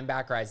Jack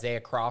linebacker,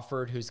 Isaiah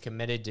Crawford, who's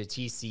committed to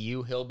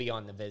TCU. He'll be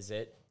on the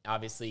visit.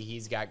 Obviously,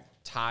 he's got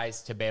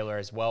ties to Baylor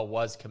as well,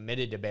 was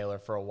committed to Baylor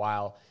for a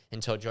while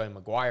until Joey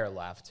McGuire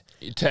left.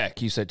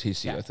 Tech, you said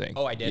TCU, yeah. I think.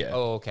 Oh, I did? Yeah.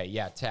 Oh, okay.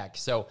 Yeah, Tech.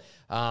 So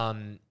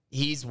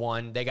he's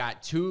one. They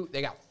got 3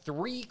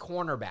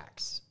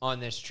 cornerbacks on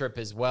this trip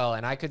as well,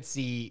 and I could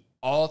see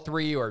all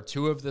 3 or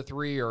 2 of the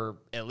 3 or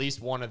at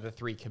least one of the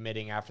 3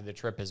 committing after the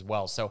trip as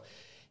well. So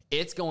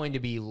it's going to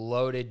be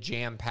loaded,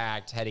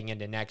 jam-packed heading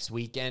into next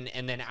weekend.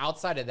 And then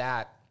outside of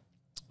that,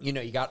 you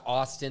got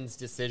Austin's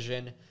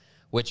decision,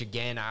 which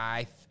again,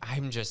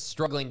 I'm just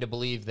struggling to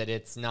believe that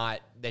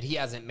that he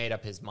hasn't made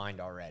up his mind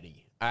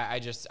already.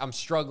 I'm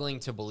struggling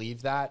to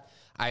believe that.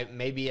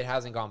 Maybe it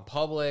hasn't gone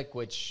public,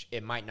 which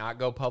it might not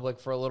go public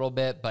for a little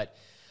bit, but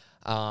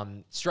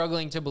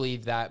struggling to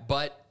believe that.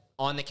 But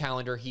on the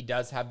calendar, he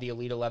does have the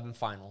Elite 11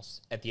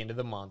 finals at the end of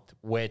the month,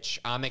 which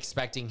I'm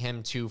expecting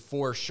him to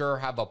for sure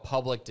have a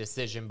public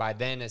decision by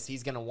then, as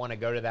he's going to want to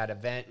go to that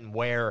event and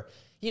wear,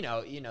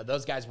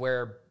 those guys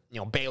wear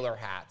Baylor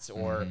hats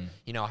or,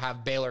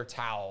 have Baylor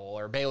towel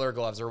or Baylor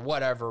gloves or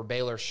whatever,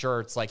 Baylor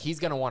shirts. Like, he's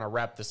going to want to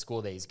rep the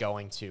school that he's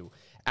going to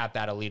at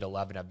that Elite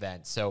 11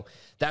 event. So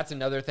that's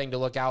another thing to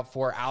look out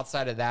for.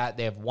 Outside of that,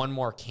 they have one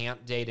more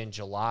camp date in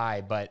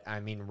July, but I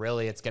mean,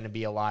 really, it's going to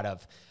be a lot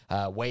of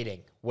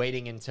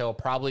waiting until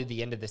probably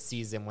the end of the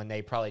season, when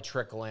they probably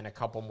trickle in a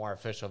couple more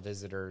official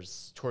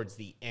visitors towards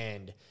the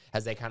end,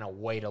 as they kind of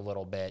wait a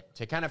little bit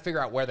to kind of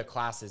figure out where the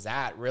class is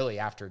at really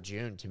after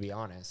June, to be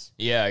honest.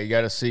 Yeah, you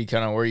got to see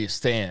kind of where you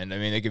stand. I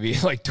mean, it could be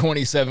like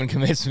 27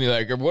 commits and be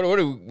like, what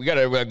do we got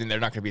to, I mean, they're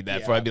not going to be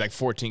that far. It'd be like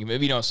 14.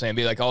 Maybe you know what I'm saying?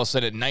 Be like all of a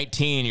sudden at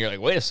 19, you're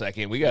like, wait a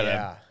second, we got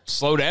to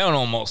slow down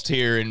almost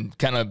here and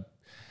kind of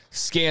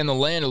scan the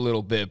land a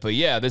little bit. But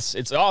yeah,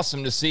 it's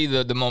awesome to see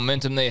the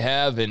momentum they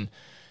have. And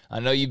I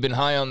know you've been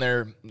high on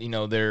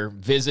their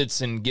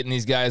visits and getting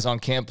these guys on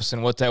campus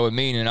and what that would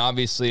mean. And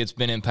obviously it's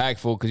been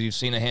impactful because you've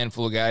seen a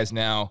handful of guys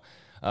now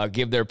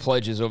give their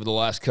pledges over the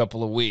last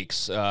couple of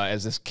weeks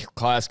as this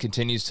class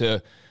continues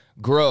to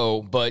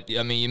grow. But,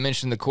 I mean, you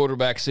mentioned the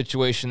quarterback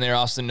situation there,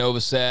 Austin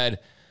Novosad,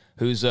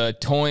 who's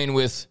toying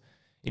with,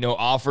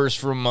 offers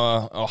from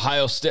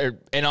Ohio State,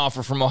 an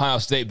offer from Ohio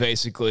State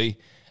basically,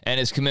 and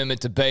his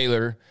commitment to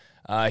Baylor.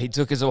 He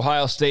took his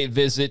Ohio State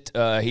visit.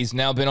 He's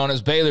now been on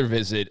his Baylor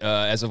visit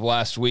as of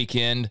last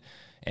weekend.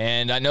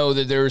 And I know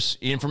that there's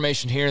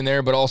information here and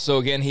there, but also,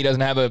 again, he doesn't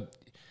have an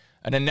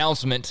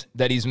announcement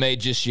that he's made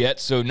just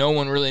yet. So no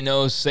one really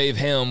knows, save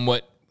him,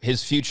 what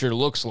his future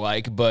looks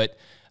like. But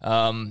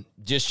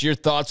just your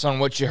thoughts on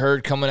what you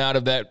heard coming out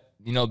of that,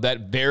 that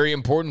very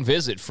important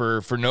visit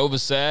for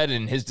Novosad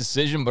and his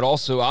decision, but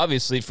also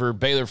obviously for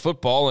Baylor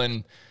football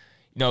and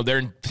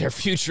their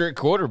future at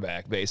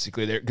quarterback,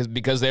 basically,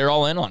 because they're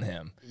all in on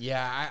him.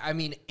 Yeah, I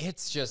mean,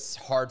 it's just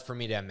hard for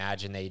me to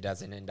imagine that he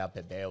doesn't end up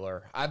at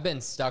Baylor. I've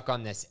been stuck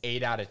on this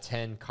 8 out of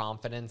 10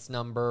 confidence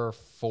number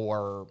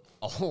for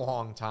a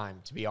long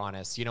time, to be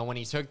honest. When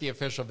he took the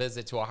official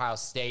visit to Ohio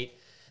State,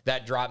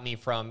 that dropped me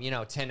from,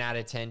 10 out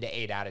of 10 to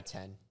 8 out of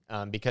 10.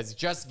 Because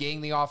just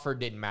getting the offer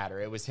didn't matter.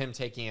 It was him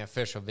taking an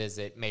official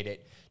visit, made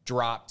it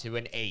drop to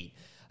an 8.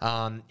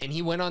 And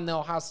he went on the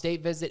Ohio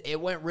State visit. It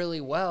went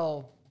really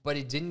well, but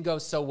it didn't go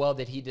so well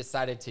that he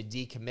decided to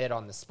decommit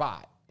on the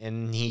spot.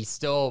 And he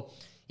still,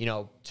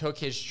 took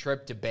his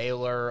trip to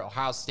Baylor.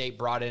 Ohio State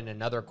brought in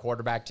another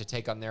quarterback to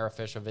take on their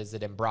official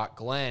visit and brought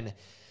Glenn.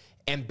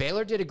 And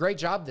Baylor did a great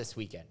job this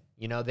weekend.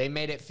 They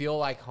made it feel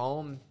like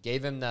home,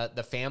 gave him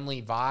the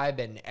family vibe,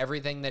 and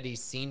everything that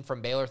he's seen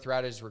from Baylor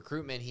throughout his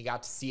recruitment, he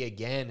got to see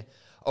again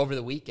over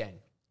the weekend.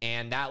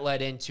 And that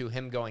led into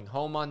him going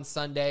home on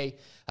Sunday,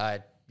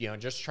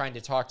 just trying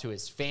to talk to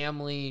his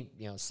family,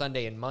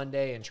 Sunday and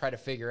Monday, and try to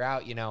figure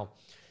out,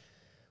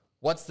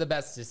 what's the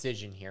best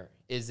decision here?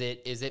 Is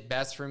it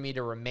best for me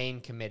to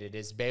remain committed?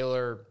 Is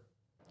Baylor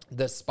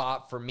the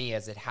spot for me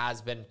as it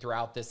has been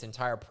throughout this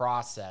entire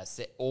process?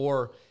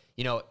 Or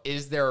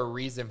is there a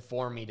reason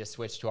for me to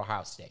switch to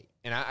Ohio State?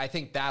 And I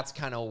think that's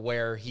kind of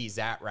where he's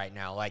at right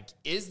now. Like,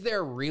 is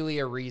there really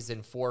a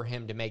reason for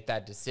him to make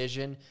that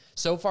decision?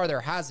 So far,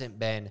 there hasn't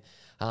been,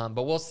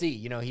 but we'll see.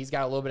 He's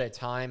got a little bit of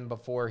time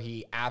before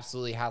he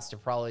absolutely has to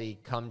probably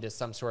come to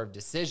some sort of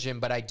decision,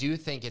 but I do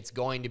think it's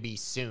going to be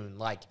soon.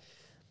 Like,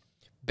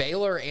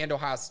 Baylor and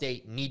Ohio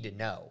State need to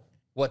know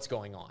what's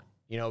going on,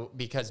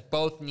 because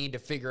both need to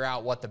figure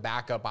out what the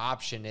backup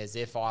option is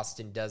if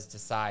Austin does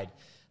decide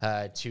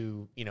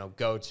to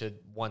go to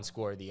one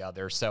school or the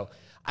other. So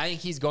I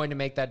think he's going to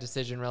make that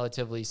decision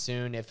relatively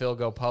soon. If he'll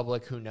go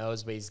public, who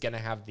knows, but he's going to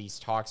have these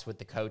talks with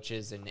the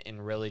coaches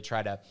and really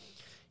try to,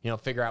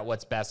 figure out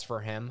what's best for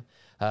him.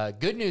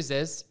 Good news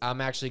is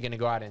I'm actually going to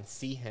go out and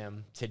see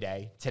him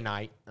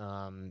tonight.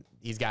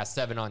 He's got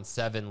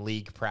 7-on-7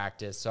 league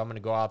practice. So I'm going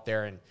to go out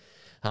there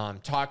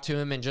and talk to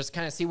him and just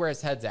kind of see where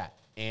his head's at.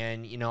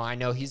 And, I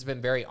know he's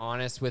been very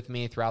honest with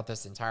me throughout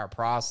this entire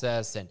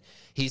process. And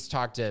he's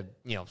talked to,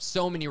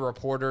 so many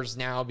reporters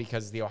now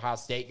because the Ohio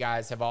State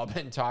guys have all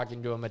been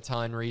talking to him a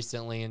ton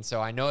recently. And so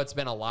I know it's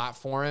been a lot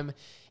for him.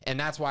 And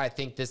that's why I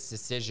think this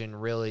decision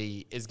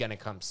really is going to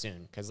come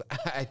soon, because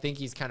I think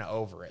he's kind of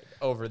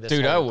over this.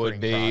 Dude, I would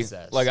be.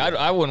 Process. Like,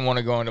 I wouldn't want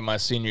to go into my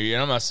senior year.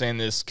 And I'm not saying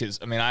this because,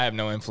 I have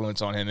no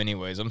influence on him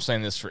anyways. I'm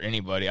saying this for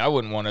anybody. I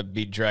wouldn't want to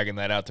be dragging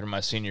that out through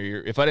my senior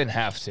year if I didn't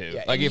have to.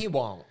 Yeah, like, he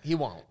won't. He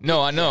won't.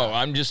 No, I know. Yeah.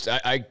 I'm just,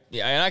 and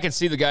I can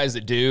see the guys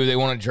that do. They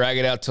want to drag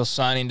it out till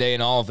signing day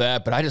and all of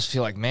that. But I just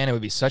feel like, man, it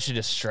would be such a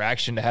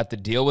distraction to have to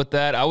deal with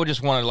that. I would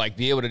just want to,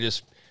 be able to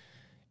just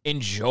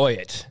enjoy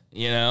it,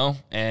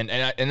 and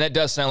that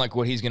does sound like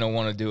what he's going to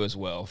want to do as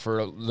well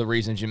for the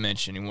reasons you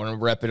mentioned. You want to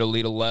rep at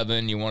Elite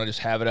 11. You want to just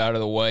have it out of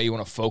the way. You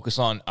want to focus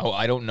on,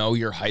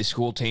 your high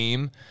school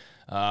team.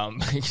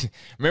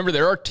 Remember,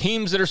 there are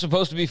teams that are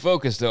supposed to be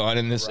focused on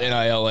in this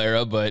NIL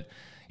era, but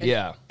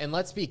yeah. And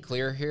let's be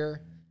clear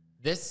here.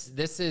 This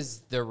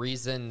is the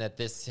reason that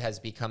this has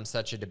become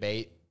such a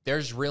debate.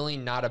 There's really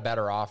not a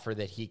better offer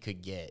that he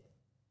could get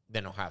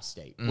than Ohio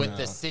State. No. With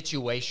the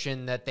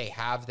situation that they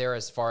have there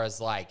as far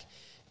as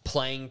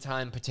playing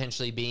time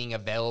potentially being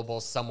available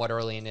somewhat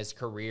early in his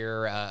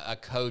career, a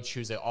coach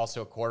who's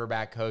also a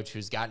quarterback coach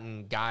who's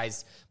gotten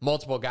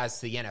multiple guys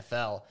to the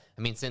NFL.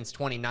 Since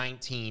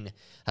 2019,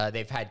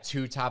 they've had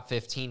 2 top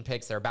 15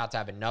 picks. They're about to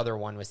have another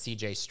one with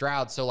CJ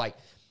Stroud. So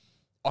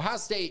Ohio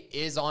State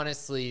is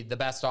honestly the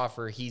best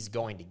offer he's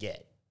going to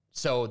get.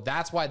 So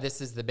that's why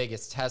this is the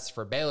biggest test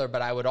for Baylor.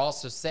 But I would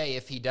also say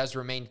if he does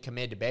remain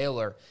committed to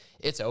Baylor,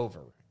 it's over.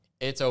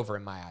 It's over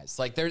in my eyes.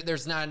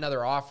 There's not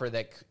another offer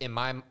that in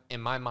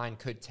my mind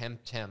could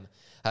tempt him,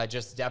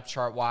 just depth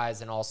chart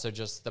wise, and also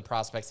just the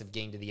prospects of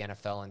getting to the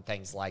NFL and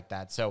things like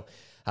that. So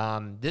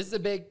this is a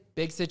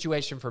big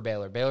situation for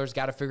Baylor. Baylor's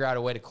got to figure out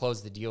a way to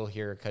close the deal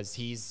here because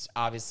he's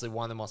obviously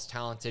one of the most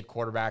talented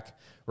quarterback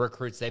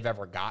recruits they've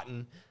ever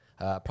gotten.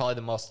 Probably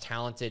the most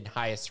talented,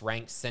 highest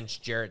ranked since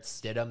Jarrett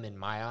Stidham in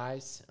my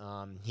eyes.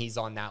 He's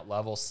on that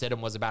level.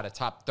 Stidham was about a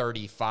top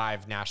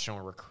 35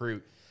 national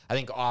recruit. I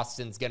think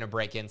Austin's going to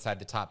break inside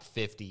the top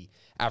 50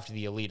 after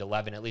the Elite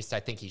 11. At least I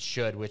think he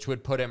should, which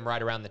would put him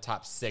right around the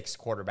top 6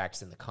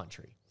 quarterbacks in the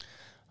country.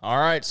 All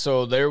right,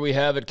 so there we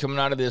have it coming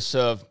out of this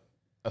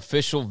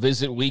official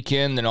visit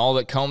weekend and all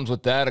that comes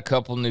with that. A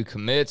couple new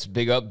commits,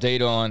 big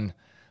update on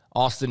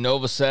Austin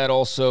Novosad,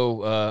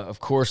 also, of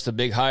course, the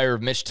big hire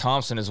of Mitch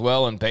Thompson as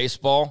well in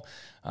baseball.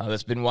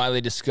 That's been widely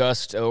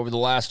discussed over the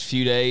last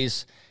few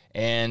days.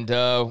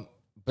 And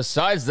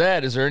besides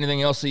that, is there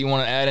anything else that you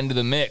want to add into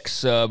the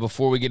mix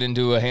before we get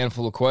into a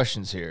handful of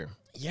questions here?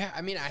 Yeah,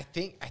 I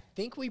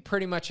think we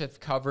pretty much have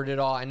covered it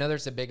all. I know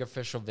there's a big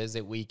official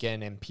visit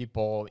weekend, and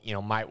people,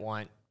 might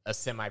want a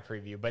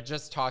semi-preview, but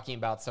just talking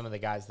about some of the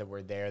guys that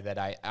were there that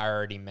I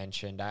already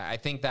mentioned, I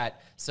think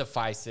that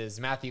suffices.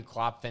 Matthew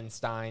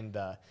Klopfenstein,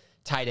 the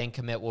tight end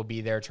commit, will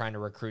be there trying to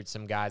recruit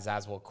some guys,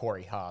 as will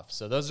Corey Huff.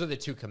 So those are the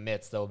 2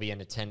 commits that will be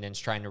in attendance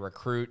trying to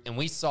recruit. And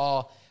we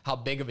saw how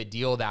big of a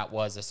deal that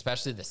was,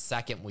 especially the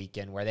second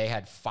weekend where they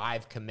had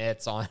 5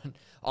 commits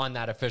on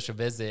that official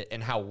visit,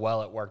 and how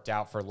well it worked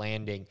out for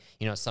landing,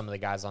 some of the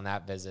guys on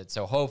that visit.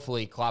 So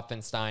hopefully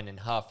Klopfenstein and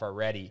Huff are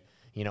ready,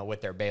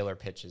 with their Baylor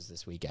pitches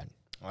this weekend.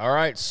 All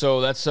right,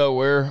 so that's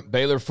where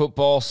Baylor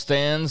football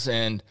stands,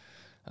 and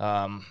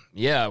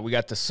yeah, we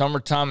got the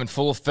summertime in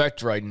full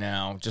effect right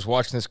now. Just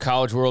watching this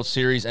College World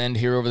Series end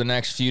here over the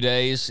next few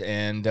days,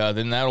 and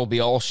then that'll be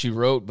all she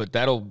wrote, but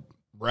that'll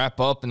wrap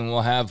up, and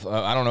we'll have,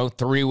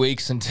 3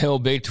 weeks until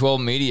Big 12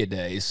 Media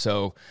Days.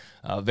 So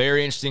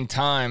very interesting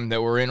time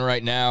that we're in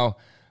right now,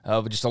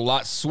 just a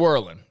lot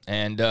swirling.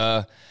 And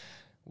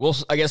we'll,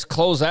 I guess,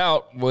 close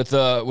out with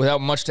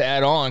without much to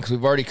add on, because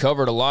we've already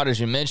covered a lot, as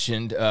you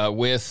mentioned,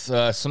 with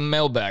some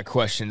mailbag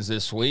questions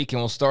this week.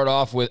 And we'll start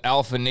off with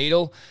Alpha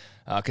Needle.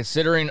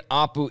 Considering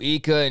Apu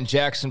Ika and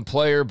Jackson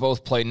Player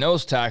both play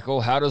nose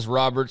tackle, how does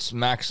Roberts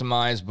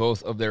maximize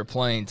both of their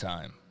playing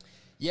time?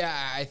 Yeah,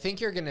 I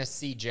think you're going to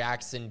see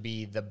Jackson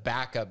be the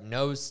backup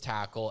nose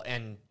tackle,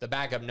 and the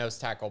backup nose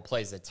tackle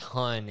plays a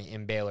ton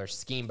in Baylor's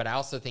scheme, but I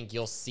also think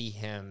you'll see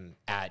him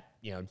at,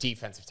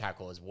 defensive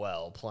tackle as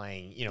well,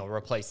 playing,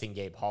 replacing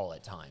Gabe Hall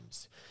at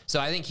times.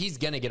 So I think he's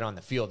going to get on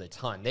the field a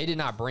ton. They did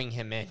not bring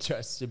him in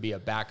just to be a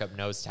backup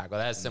nose tackle.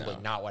 That is simply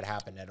not what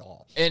happened at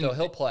all. And so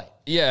he'll play.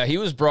 Yeah, he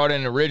was brought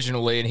in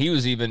originally, and he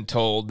was even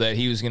told that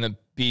he was going to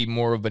be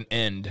more of an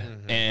end,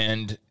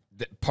 and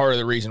part of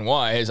the reason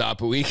why is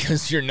Apu Ika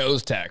is your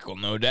nose tackle,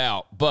 no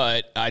doubt.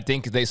 But I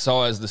think they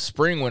saw as the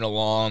spring went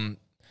along,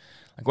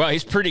 like, wow,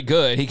 he's pretty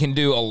good. He can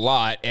do a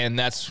lot. And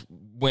that's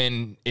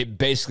when it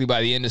basically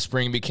by the end of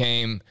spring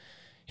became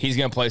he's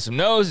going to play some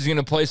nose, he's going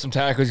to play some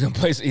tackle,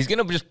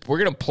 we're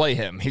going to play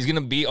him. He's going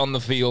to be on the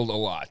field a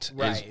lot,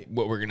 right, is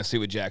what we're going to see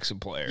with Jackson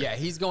Player. Yeah,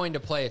 he's going to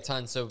play a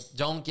ton, so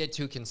don't get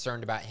too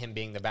concerned about him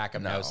being the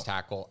backup nose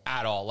tackle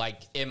at all.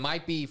 Like, it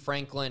might be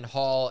Franklin,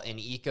 Hall, and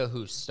Ika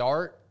who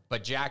start,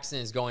 but Jackson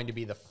is going to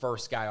be the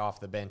first guy off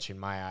the bench in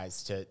my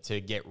eyes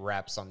to get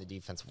reps on the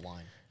defensive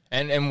line.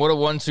 And what a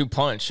 1-2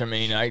 punch. I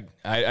mean,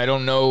 I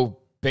don't know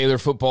Baylor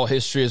football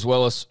history as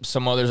well as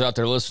some others out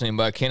there listening,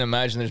 but I can't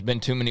imagine there's been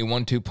too many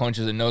 1-2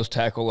 punches at nose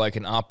tackle like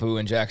an Apu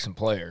and Jackson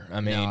Player. I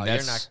mean, no,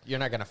 you're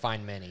not going to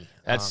find many.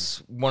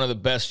 That's one of the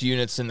best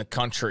units in the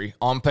country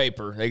on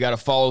paper. They got to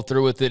follow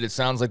through with it. It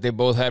sounds like they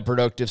both had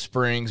productive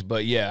springs,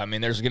 but yeah, I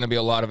mean, there's going to be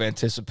a lot of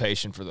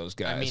anticipation for those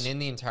guys. I mean, in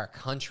the entire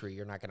country,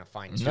 you're not going to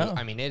find two. No.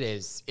 I mean,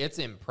 it's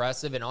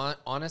impressive, and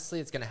honestly,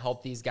 it's going to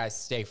help these guys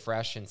stay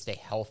fresh and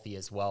stay healthy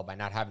as well by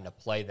not having to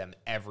play them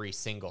every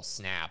single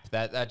snap.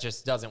 That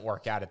just doesn't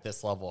work out at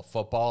this level of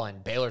football,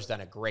 and Baylor's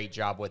done a great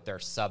job with their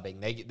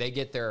subbing. They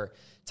get their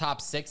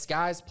top 6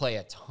 guys play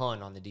a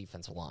ton on the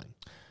defensive line.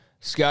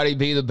 Scotty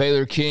B, the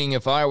Baylor King,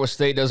 if Iowa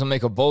State doesn't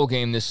make a bowl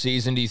game this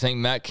season, do you think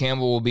Matt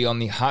Campbell will be on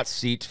the hot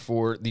seat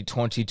for the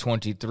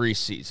 2023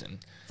 season?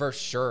 For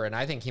sure, and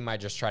I think he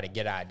might just try to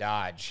get out of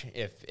Dodge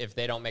if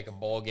they don't make a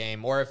bowl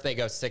game, or if they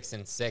go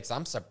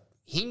 6-6.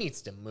 He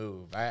needs to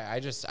move. I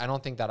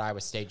don't think that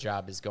Iowa State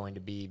job is going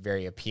to be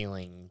very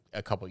appealing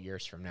a couple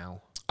years from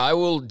now. I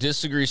will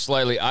disagree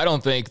slightly. I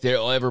don't think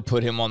they'll ever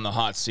put him on the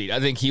hot seat. I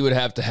think he would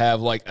have to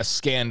have like a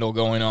scandal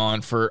going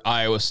on for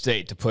Iowa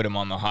State to put him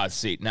on the hot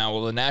seat. Now,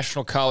 will the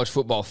National College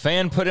Football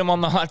Fan put him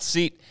on the hot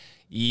seat?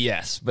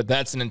 Yes, but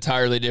that's an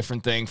entirely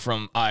different thing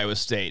from Iowa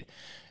State.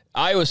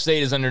 Iowa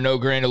State is under no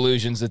grand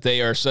illusions that they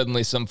are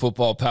suddenly some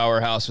football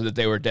powerhouse or that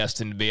they were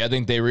destined to be. I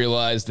think they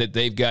realize that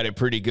they've got it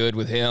pretty good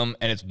with him,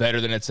 and it's better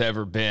than it's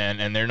ever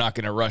been, and they're not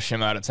going to rush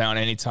him out of town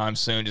anytime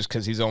soon just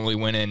because he's only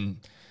winning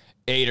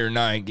 8 or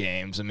 9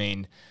 games. I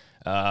mean,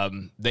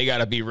 they got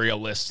to be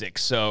realistic.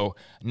 So,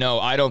 no,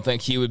 I don't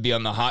think he would be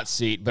on the hot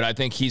seat, but I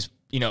think he's,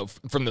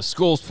 from the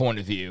school's point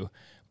of view,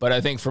 but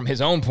I think from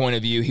his own point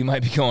of view, he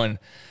might be going,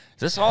 is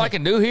this all I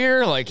can do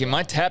here? Like, am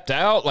I tapped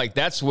out? Like,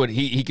 that's what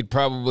he could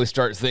probably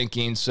start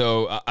thinking.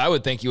 So I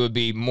would think it would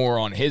be more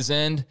on his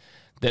end,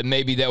 that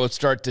maybe that would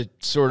start to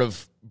sort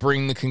of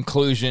bring the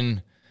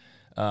conclusion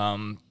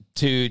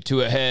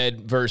to a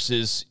head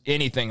versus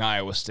anything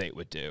Iowa State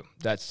would do.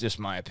 That's just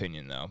my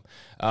opinion, though.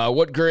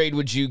 What grade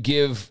would you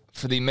give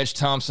for the Mitch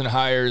Thompson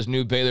hire as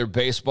new Baylor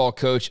baseball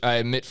coach? I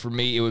admit for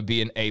me it would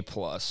be an A+.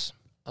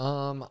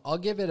 I'll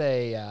give it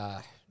an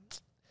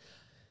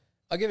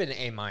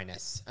A-.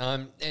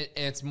 And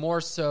it's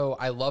more so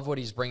I love what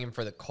he's bringing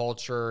for the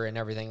culture and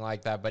everything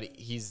like that, but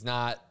he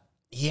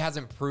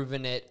hasn't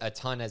proven it a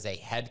ton as a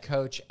head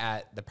coach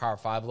at the Power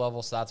 5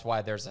 level, so that's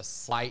why there's a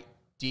slight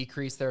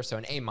decrease there. So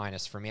an A-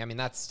 for me. I mean,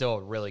 that's still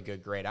a really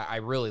good grade. I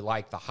really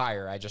like the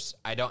hire.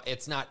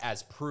 It's not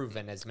as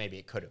proven as maybe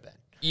it could have been.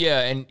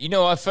 Yeah, and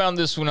I found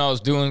this when I was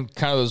doing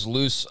kind of those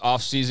loose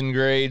off-season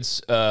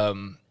grades,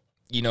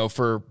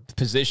 for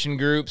position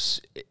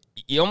groups.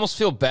 You almost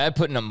feel bad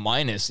putting a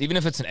minus, even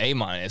if it's an A-,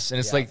 and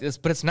it's like this,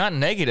 but it's not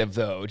negative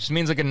though. It just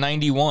means like a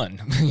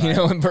 91,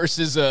 right,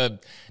 versus a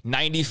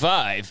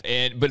 95.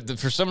 But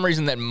for some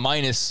reason that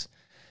minus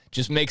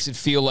just makes it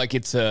feel like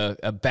it's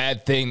a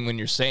bad thing when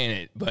you're saying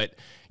it. But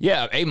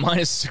yeah, A-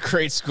 is a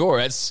great score.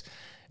 That's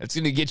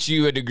going to get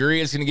you a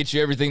degree. It's going to get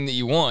you everything that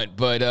you want.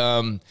 But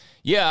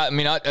yeah, I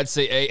mean, I'd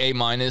say A-.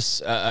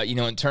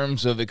 In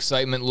terms of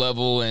excitement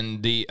level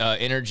and the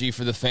energy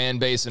for the fan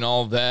base and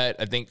all of that,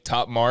 I think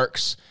top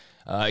marks.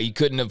 You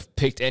couldn't have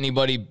picked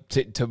anybody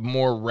to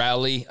more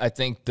rally, I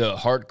think, the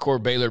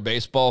hardcore Baylor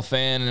baseball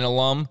fan and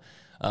alum.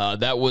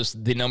 That was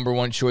the number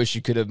one choice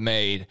you could have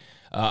made.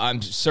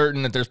 I'm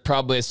certain that there's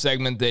probably a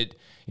segment that,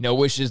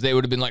 wishes they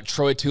would have been like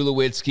Troy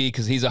Tulowitzki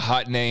because he's a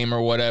hot name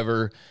or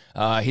whatever.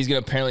 He's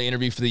going to apparently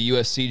interview for the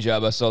USC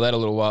job. I saw that a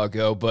little while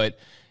ago. But,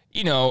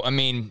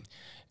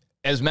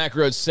 as Mac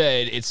Rhodes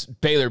said, it's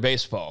Baylor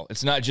baseball.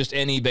 It's not just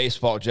any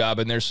baseball job,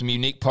 and there's some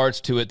unique parts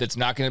to it that's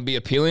not going to be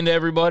appealing to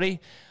everybody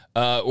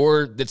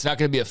or that's not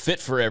going to be a fit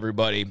for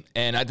everybody.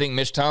 And I think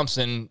Mitch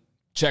Thompson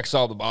checks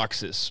all the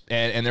boxes,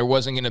 and there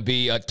wasn't going to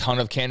be a ton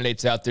of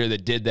candidates out there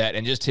that did that.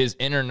 And just his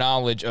inner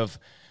knowledge of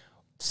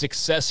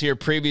success here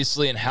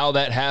previously and how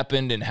that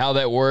happened and how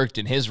that worked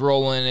and his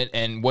role in it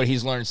and what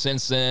he's learned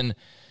since then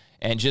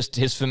and just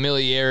his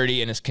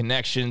familiarity and his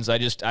connections. I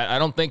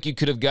don't think you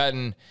could have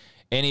gotten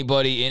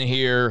anybody in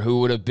here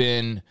who would have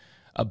been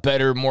a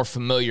better, more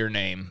familiar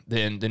name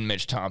than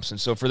Mitch Thompson.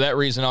 So for that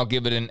reason, I'll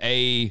give it an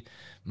A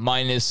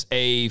minus,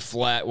 A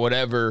flat,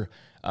 whatever.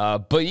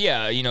 But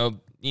yeah,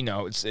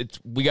 it's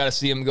we got to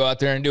see him go out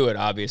there and do it,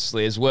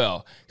 obviously, as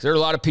well. Because there are a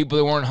lot of people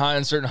that weren't high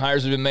on certain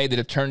hires that have been made that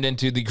have turned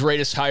into the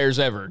greatest hires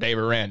ever, Dave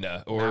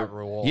Aranda.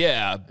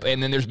 Yeah,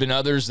 and then there's been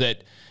others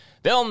that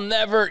they'll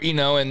never,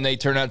 and they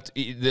turn out to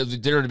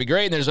be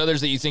great. And there's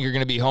others that you think are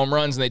going to be home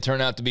runs, and they turn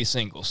out to be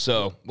singles.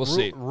 So we'll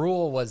see.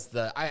 Rule was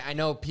I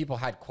know people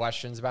had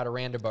questions about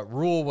Aranda, but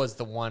Rule was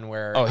the one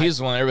where. Oh, he's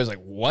the one everybody's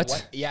like,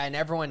 what? Yeah, and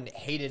everyone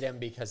hated him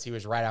because he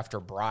was right after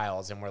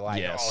Bryles, and we're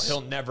like, oh, he'll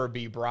never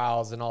be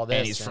Bryles and all this.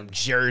 And he's from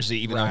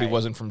Jersey, even though he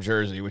wasn't from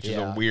Jersey, which is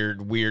a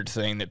weird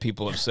thing that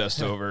people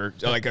obsessed over.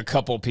 Like a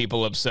couple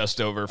people obsessed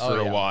over for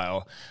a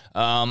while.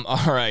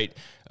 All right,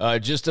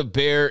 just a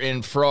bear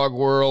in Frog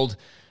World.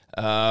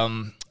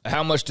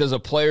 How much does a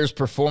player's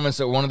performance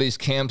at one of these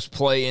camps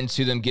play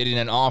into them getting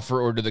an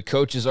offer, or do the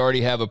coaches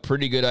already have a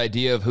pretty good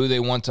idea of who they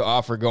want to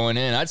offer going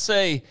in? I'd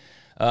say,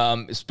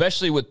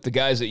 especially with the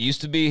guys that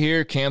used to be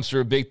here, camps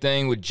are a big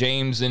thing with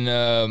James and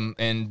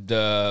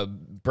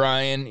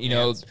Brian,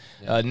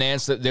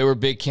 Nance, that they were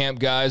big camp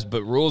guys,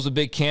 but Rule's a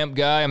big camp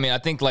guy. I mean, I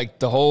think like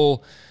the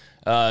whole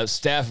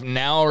staff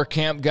now are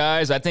camp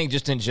guys. I think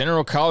just in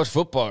general, college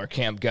football are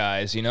camp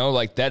guys,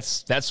 like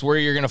that's where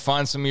you're going to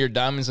find some of your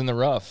diamonds in the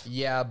rough.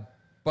 Yeah,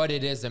 but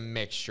it is a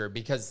mixture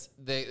because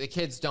the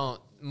kids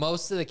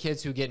most of the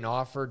kids who get an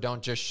offer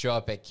don't just show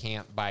up at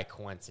camp by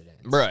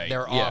coincidence. Right.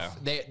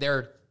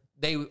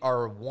 They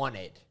are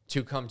wanted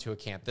to come to a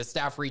camp. The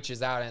staff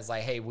reaches out and is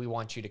like, hey, we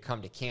want you to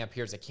come to camp.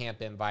 Here's a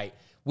camp invite.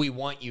 We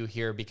want you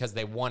here because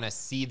they want to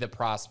see the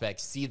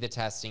prospects, see the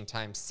testing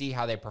time, see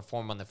how they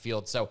perform on the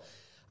field. So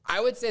I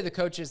would say the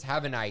coaches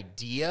have an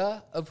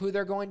idea of who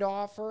they're going to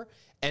offer.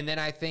 And then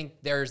I think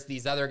there's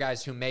these other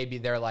guys who maybe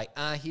they're like,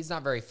 he's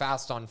not very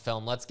fast on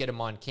film. Let's get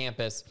him on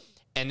campus.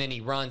 And then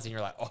he runs and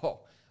you're like, oh,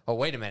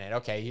 wait a minute.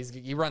 Okay,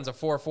 he runs a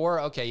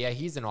 4.4. Okay, yeah,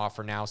 he's an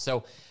offer now.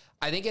 So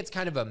I think it's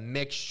kind of a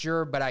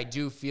mixture, but I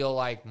do feel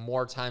like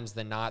more times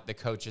than not, the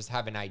coaches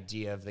have an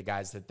idea of the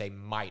guys that they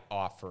might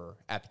offer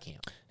at the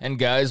camp. And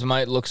guys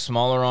might look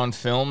smaller on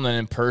film than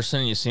in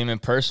person. You see him in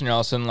person, you're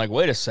all of a sudden like,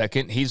 wait a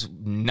second, he's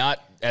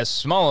not as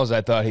small as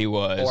I thought he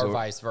was. Or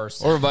vice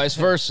versa. Or vice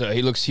versa.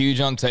 He looks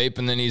huge on tape,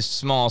 and then he's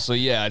small. So,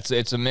 yeah,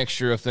 it's a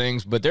mixture of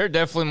things. But there are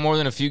definitely more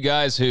than a few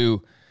guys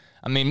who,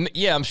 I mean,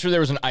 yeah, I'm sure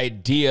there was an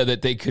idea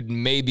that they could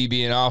maybe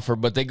be an offer,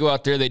 but they go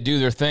out there, they do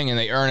their thing, and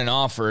they earn an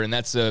offer, and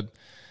that's a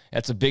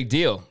big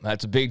deal.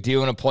 That's a big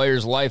deal in a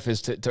player's life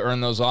is to earn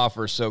those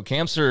offers. So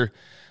camps are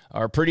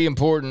pretty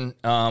important,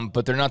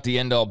 but they're not the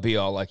end-all,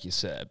 be-all, like you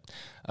said.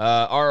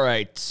 All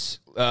right.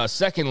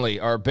 Secondly,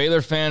 are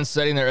Baylor fans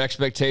setting their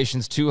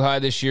expectations too high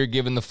this year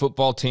given the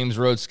football team's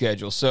road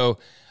schedule? So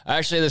I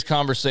actually had this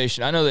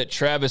conversation. I know that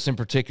Travis in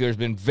particular has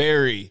been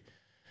very,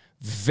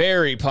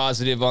 very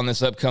positive on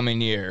this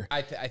upcoming year.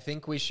 I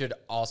think we should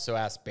also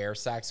ask Bear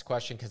Sack's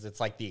question because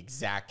it's like the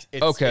exact.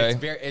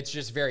 It's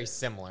just very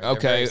similar.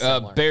 Okay,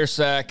 Bear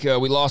Sack,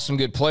 we lost some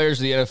good players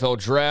to the NFL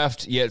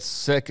draft, yet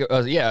Sic'Em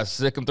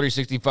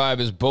 365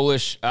 is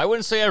bullish. I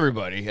wouldn't say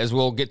everybody, as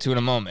we'll get to in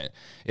a moment,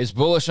 is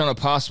bullish on a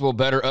possible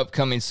better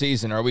upcoming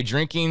season. Are we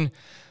drinking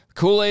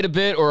Kool-Aid a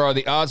bit, or are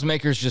the odds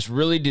makers just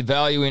really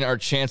devaluing our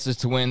chances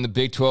to win the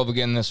Big 12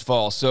 again this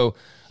fall? So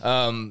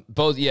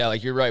both, yeah,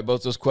 like you're right,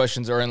 both those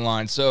questions are in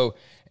line. So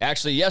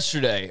actually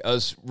yesterday I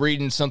was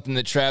reading something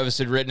that Travis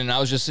had written, and I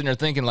was just sitting there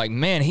thinking like,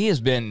 man, he has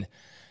been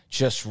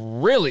just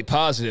really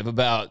positive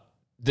about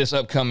this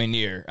upcoming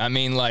year. I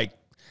mean, like,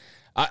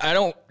 I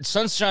don't,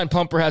 sunshine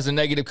pumper has a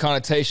negative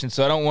connotation,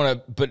 so I don't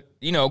want to, but,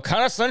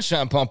 kind of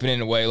sunshine pumping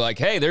in a way, like,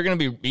 hey, they're going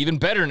to be even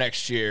better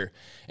next year.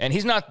 And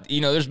he's not,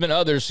 there's been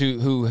others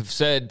who have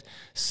said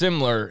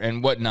similar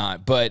and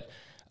whatnot, but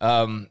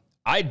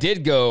I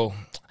did go,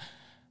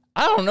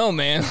 I don't know,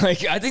 man.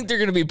 Like, I think they're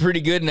going to be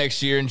pretty good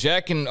next year. And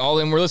Jack and all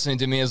them were listening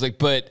to me. I was like,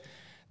 but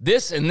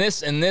this and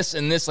this and this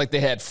and this, like they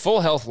had full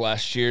health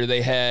last year.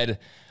 They had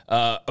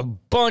a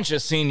bunch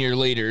of senior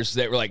leaders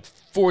that were like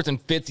 4th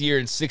and 5th year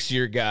and 6th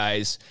year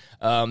guys.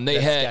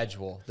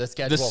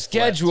 The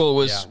schedule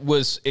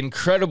was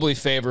incredibly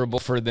favorable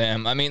for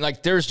them. I mean,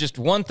 like, there's just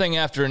one thing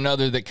after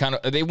another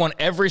that they won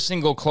every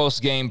single close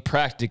game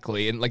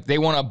practically, and like they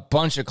won a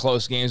bunch of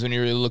close games when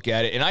you really look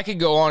at it. And I could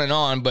go on and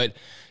on, but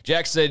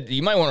Jack said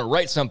you might want to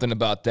write something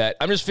about that.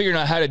 I'm just figuring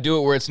out how to do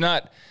it where it's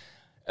not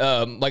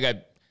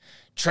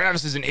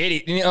Travis is an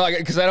idiot,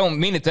 because I don't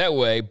mean it that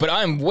way, but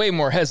I'm way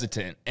more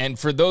hesitant. And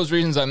for those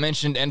reasons I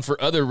mentioned and for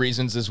other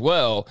reasons as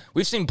well,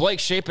 we've seen Blake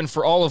Shapen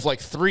for all of like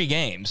 3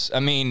 games.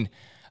 I mean,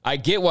 I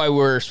get why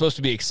we're supposed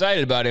to be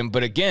excited about him,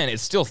 but again,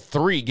 it's still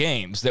 3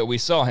 games that we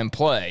saw him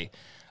play.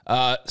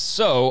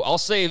 So I'll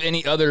save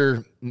any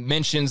other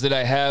mentions that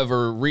I have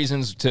or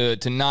reasons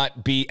to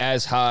not be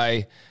as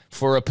high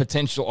for a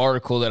potential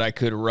article that I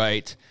could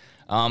write.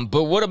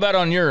 But what about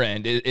on your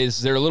end?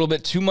 Is there a little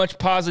bit too much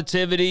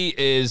positivity?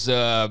 Is,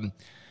 Sic'Em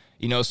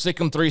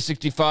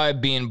 365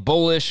 being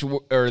bullish,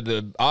 or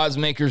the odds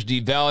makers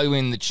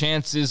devaluing the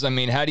chances? I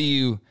mean, how do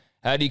you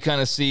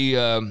kind of see,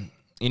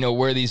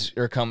 where these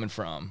are coming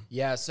from?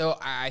 Yeah, so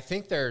I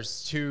think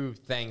there's 2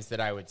 things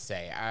that I would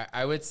say.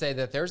 I would say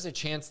that there's a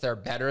chance they're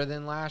better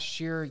than last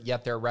year,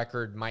 yet their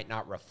record might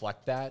not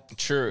reflect that.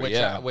 True,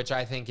 which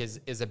I think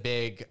is a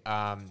big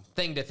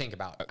thing to think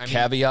about.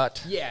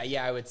 Caveat?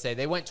 Yeah, I would say.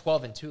 They went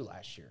 12-2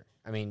 last year.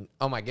 I mean,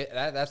 oh my God,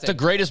 that's the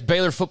greatest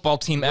Baylor football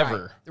team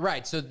ever.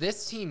 Right, so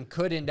this team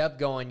could end up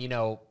going,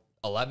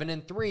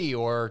 11-3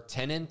 or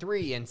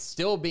 10-3 and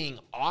still being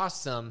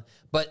awesome.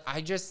 But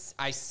I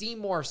see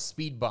more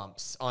speed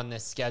bumps on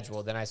this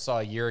schedule than I saw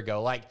a year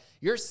ago. Like,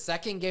 your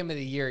second game of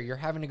the year, you're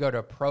having to go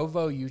to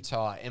Provo,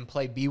 Utah and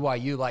play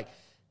BYU. Like,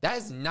 that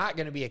is not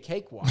going to be a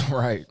cakewalk.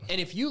 Right.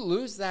 And if you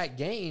lose that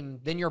game,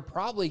 then you're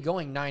probably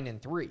going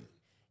 9-3.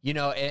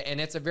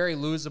 And it's a very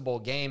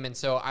losable game. And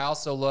so I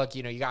also look,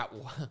 you got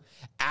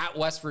at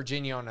West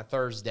Virginia on a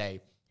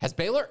Thursday. Has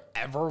Baylor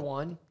ever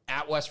won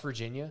at West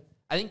Virginia?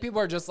 I think people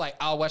are just like,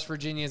 oh, West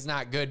Virginia is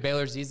not good.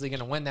 Baylor's easily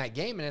going to win that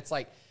game. And it's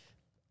like,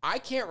 I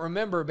can't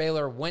remember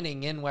Baylor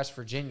winning in West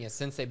Virginia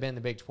since they've been in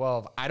the Big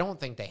 12. I don't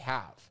think they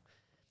have.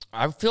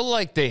 I feel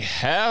like they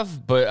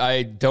have, but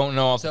I don't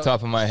know off the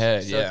top of my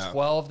head. So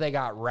 12, they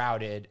got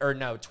routed. Or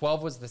no,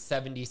 12 was the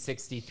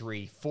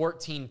 70-63.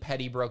 14,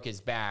 Petty broke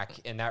his back,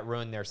 and that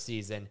ruined their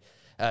season.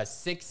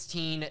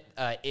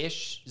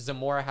 16-ish,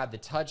 Zamora had the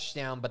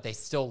touchdown, but they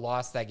still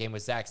lost that game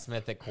with Zach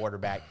Smith at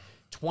quarterback.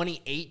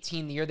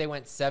 2018, the year they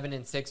went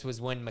 7-6,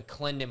 was when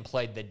McClendon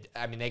played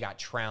they got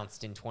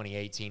trounced in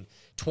 2018.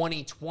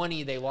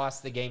 2020, they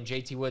lost the game.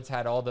 JT Woods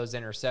had all those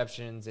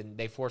interceptions, and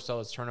they forced all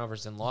those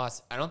turnovers and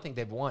lost. I don't think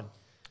they've won.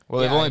 Well,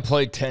 they've only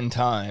played 10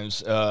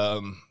 times.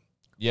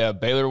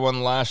 Baylor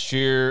won last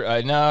year.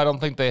 I don't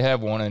think they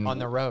have one on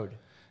the road.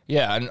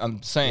 Yeah,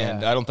 I'm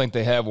saying I don't think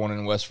they have one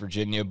in West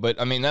Virginia. But,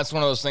 I mean, that's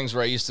one of those things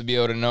where I used to be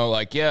able to know,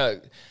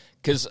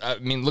 because, I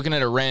mean, looking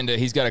at Aranda,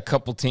 he's got a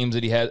couple teams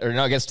that he has, or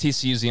no, I guess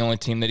TCU's the only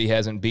team that he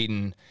hasn't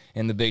beaten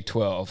in the Big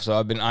 12. So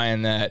I've been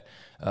eyeing that.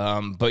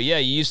 But yeah,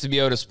 you used to be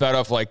able to spout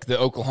off like the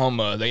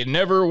Oklahoma. They had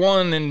never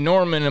won in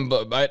Norman,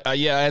 but I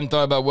hadn't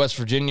thought about West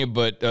Virginia,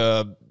 but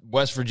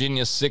West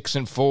Virginia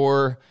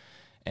 6-4,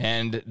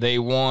 and they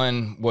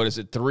won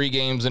 3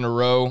 games in a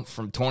row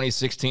from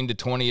 2016 to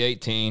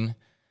 2018.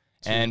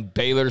 And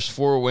Baylor's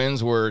 4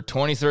 wins were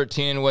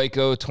 2013 in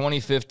Waco,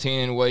 2015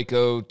 in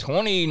Waco,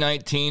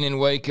 2019 in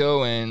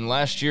Waco, and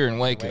last year in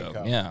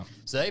Waco. Yeah.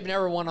 So they've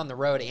never won on the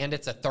road, and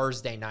it's a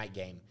Thursday night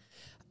game.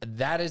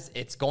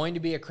 It's going to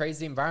be a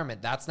crazy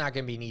environment. That's not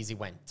going to be an easy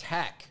win.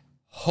 Tech,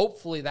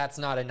 hopefully that's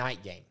not a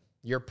night game.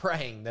 You're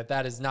praying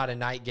that is not a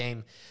night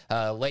game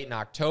late in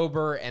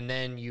October, and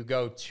then you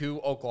go to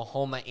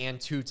Oklahoma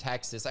and to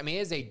Texas. I mean,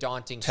 it is a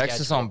daunting schedule.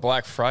 Texas on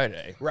Black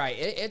Friday. Right.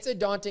 It's a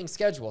daunting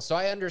schedule. So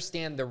I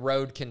understand the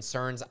road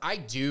concerns. I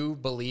do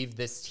believe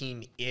this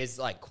team is,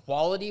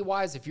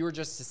 quality-wise, if you were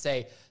just to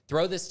say,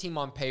 throw this team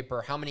on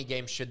paper, how many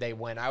games should they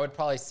win? I would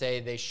probably say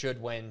they should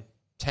win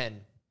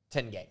 10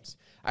 games.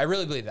 I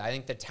really believe that. I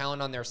think the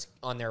talent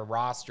on their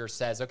roster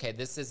says, okay,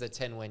 this is a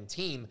 10-win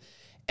team.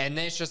 And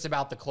then it's just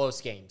about the close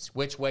games.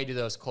 Which way do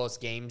those close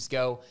games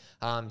go?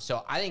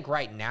 So I think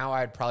right now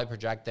I'd probably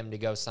project them to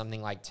go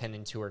something like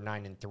 10-2 or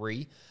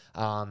 9-3.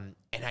 And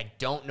I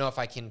don't know if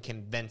I can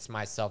convince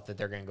myself that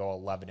they're going to go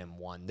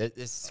 11-1.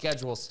 This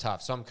schedule's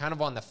tough. So I'm kind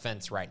of on the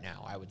fence right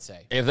now, I would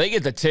say. If they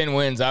get the 10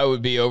 wins, I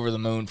would be over the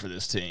moon for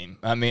this team.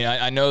 I mean,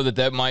 I know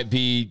that might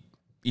be,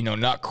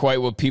 not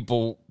quite what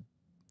people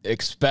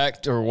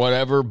expect or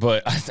whatever,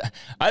 but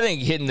I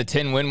think hitting the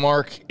 10-win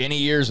mark any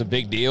year is a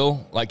big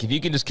deal. Like, if you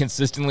can just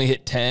consistently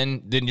hit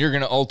 10, then you're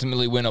going to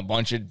ultimately win a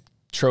bunch of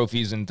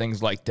trophies and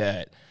things like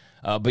that.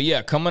 But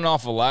yeah, coming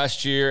off of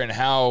last year and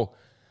how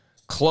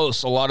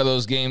close a lot of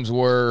those games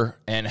were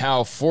and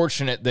how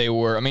fortunate they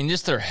were. I mean,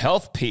 just their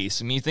health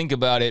piece. I mean, you think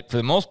about it, for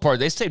the most part,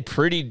 they stayed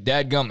pretty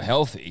dadgum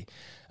healthy.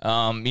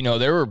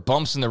 There were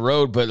bumps in the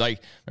road, but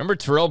remember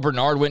Terrell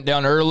Bernard went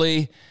down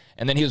early,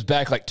 and then he was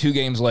back 2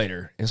 games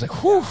later. It was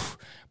whew.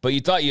 But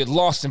you thought you had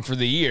lost him for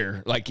the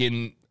year,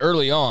 in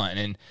early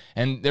on.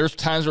 And there's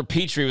times where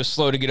Petrie was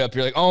slow to get up.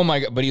 You're like, oh, my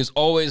God. But he was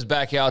always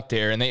back out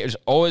there. And there's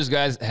always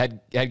had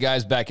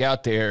guys back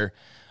out there.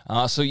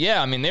 So,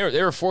 yeah, I mean,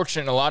 they were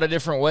fortunate in a lot of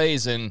different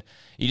ways, and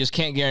you just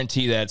can't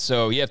guarantee that.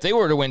 So, yeah, if they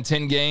were to win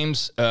 10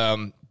 games,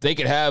 they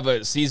could have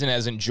a season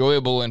as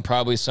enjoyable in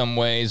probably some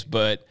ways.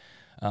 But,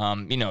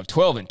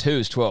 12-2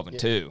 is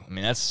 12-2. I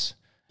mean, that's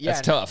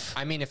tough.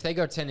 I mean, if they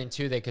go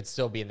 10-2, they could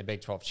still be in the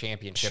Big 12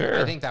 championship.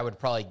 Sure. I think that would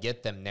probably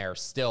get them there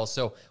still.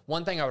 So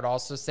one thing I would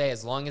also say,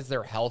 as long as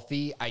they're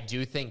healthy, I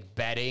do think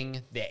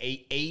betting the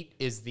 8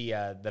 is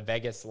the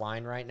Vegas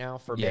line right now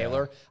for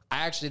Baylor.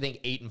 I actually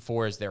think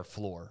 8-4 is their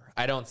floor.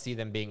 I don't see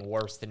them being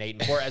worse than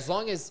 8-4 as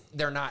long as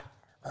they're not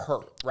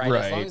hurt, right?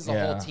 As long as the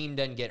whole team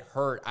doesn't get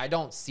hurt, I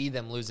don't see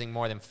them losing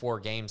more than 4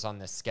 games on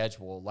this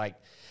schedule. Like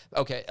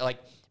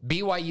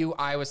BYU,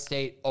 Iowa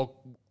State,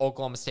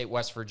 Oklahoma State,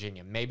 West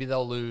Virginia. Maybe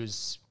they'll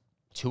lose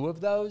 2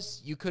 of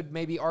those, you could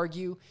maybe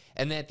argue.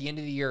 And then at the end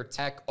of the year,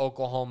 Tech,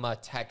 Oklahoma,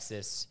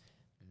 Texas,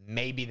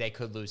 maybe they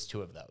could lose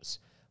 2 of those.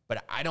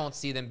 But I don't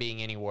see them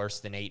being any worse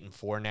than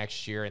 8-4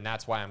 next year. And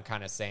that's why I'm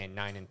kind of saying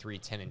 9-3,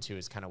 10-2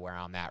 is kind of where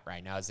I'm at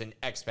right now as an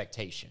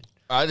expectation.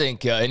 I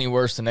think any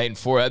worse than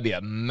 8-4, that'd be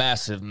a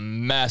massive,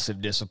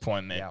 massive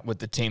disappointment with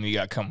the team you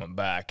got coming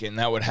back, and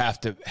that would have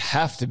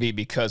to be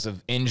because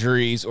of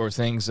injuries or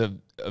things of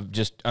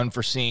just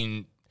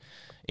unforeseen,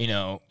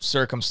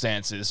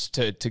 circumstances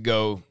to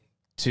go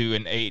to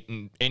an 8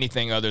 and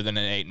anything other than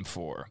an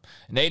 8-4.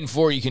 An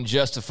 8-4, you can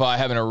justify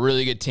having a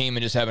really good team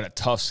and just having a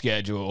tough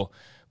schedule,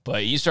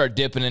 but you start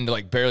dipping into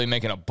like barely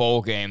making a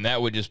bowl game,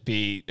 that would just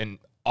be an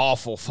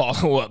awful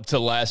follow-up to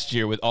last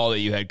year with all that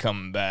you had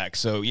coming back.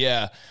 So,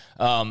 yeah,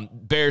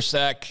 Bear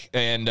Sack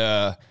and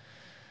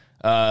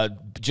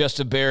Just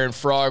a Bear and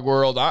Frog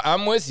World,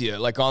 I'm with you.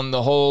 Like, on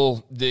the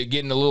whole,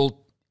 getting a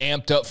little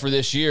amped up for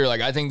this year.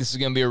 Like, I think this is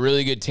going to be a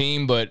really good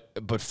team, but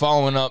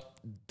following up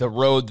the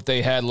road that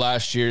they had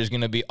last year is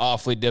going to be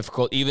awfully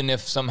difficult, even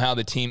if somehow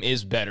the team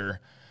is better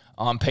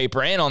on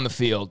paper and on the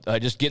field.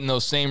 Just getting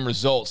those same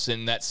results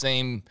and that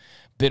same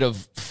bit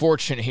of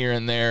fortune here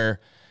and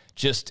there,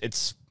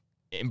 it's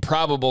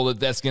improbable that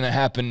that's going to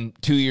happen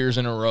 2 years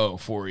in a row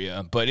for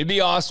you, but it'd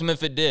be awesome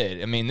if it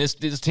did. I mean, this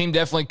team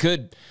definitely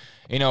could,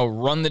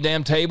 run the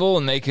damn table,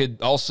 and they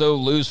could also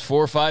lose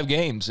 4 or 5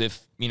 games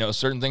if,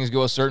 certain things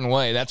go a certain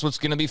way. That's what's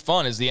going to be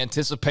fun, is the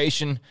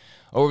anticipation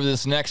over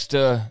this next,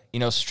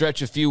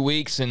 stretch, a few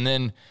weeks, and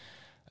then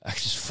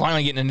just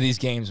finally getting into these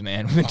games,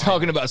 man. We've been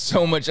talking about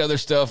so much other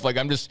stuff. Like,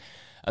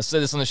 I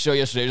said this on the show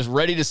yesterday, just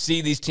ready to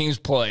see these teams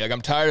play. Like,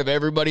 I'm tired of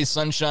everybody's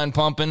sunshine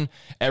pumping.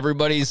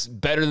 Everybody's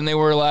better than they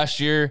were last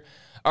year.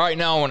 All right,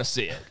 now I want to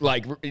see it.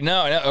 Like,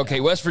 okay,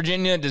 West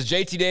Virginia, does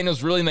JT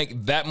Daniels really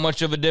make that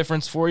much of a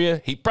difference for you?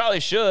 He probably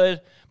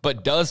should,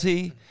 but does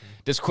he?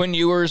 Does Quinn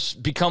Ewers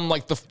become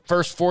like the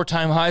first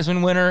 4-time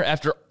Heisman winner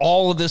after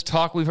all of this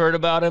talk we've heard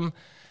about him?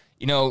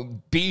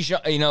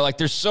 Bijan, like,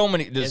 there's so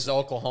many. Is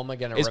Oklahoma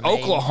going to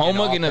remain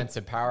an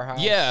offensive powerhouse?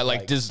 Yeah,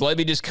 like, does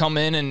Levy just come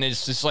in and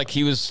it's just like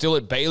he was still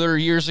at Baylor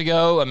years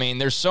ago? I mean,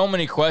 there's so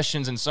many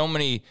questions and so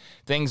many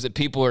things that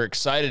people are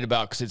excited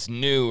about because it's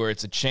new or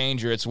it's a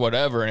change or it's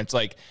whatever. And it's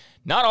like,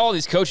 not all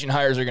these coaching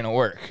hires are going to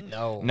work.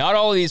 No. Not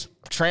all these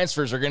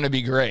transfers are going to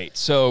be great.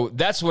 So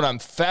that's what I'm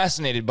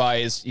fascinated by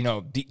is,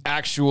 the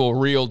actual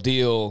real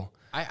deal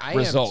I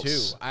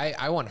results. am too.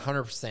 I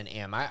 100%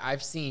 am.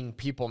 I've seen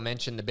people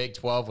mention the Big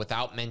 12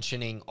 without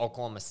mentioning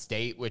Oklahoma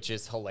State, which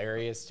is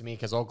hilarious to me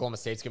because Oklahoma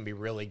State's going to be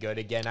really good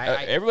again.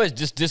 Everybody's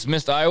just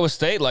dismissed Iowa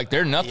State like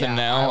they're nothing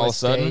now Iowa all of a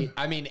sudden.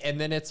 I mean, and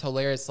then it's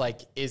hilarious. Like,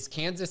 is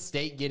Kansas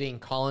State getting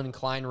Colin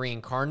Klein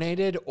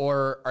reincarnated,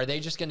 or are they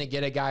just going to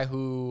get a guy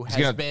who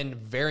has been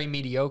very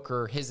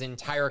mediocre his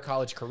entire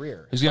college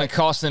career? Who's going to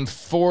cost them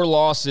 4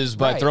 losses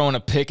by throwing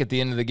a pick at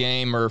the end of the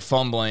game or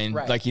fumbling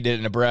like he did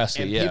at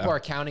Nebraska. And people are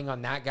counting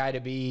on that guy to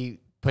be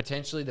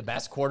potentially the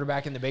best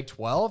quarterback in the Big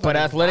 12. But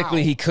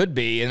athletically, he could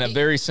be in a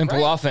very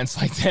simple offense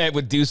like that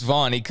with Deuce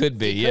Vaughn. He could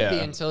be, He could be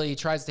until he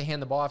tries to hand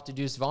the ball off to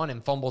Deuce Vaughn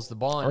and fumbles the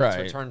ball and it's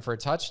returned for a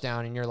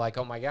touchdown. And you're like,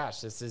 oh my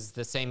gosh, this is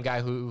the same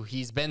guy who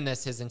he's been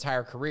his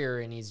entire career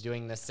and he's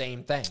doing the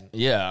same thing.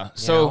 Yeah.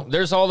 So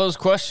there's all those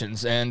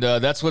questions. And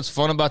that's what's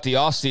fun about the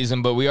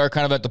offseason. But we are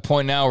kind of at the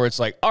point now where it's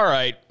like, all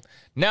right,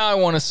 now I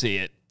want to see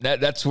it.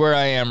 That's where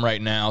I am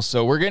right now.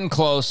 So we're getting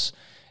close.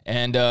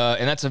 And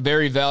that's a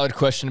very valid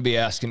question to be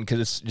asking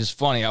because it's just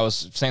funny. I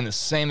was saying the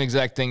same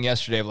exact thing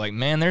yesterday of like,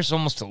 man, there's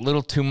almost a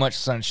little too much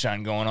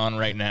sunshine going on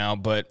right now,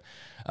 but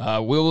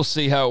we will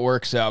see how it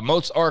works out.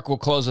 Moats Ark will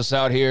close us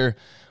out here.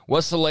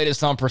 What's the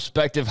latest on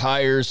prospective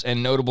hires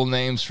and notable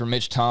names for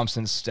Mitch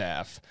Thompson's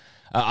staff?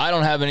 I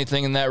don't have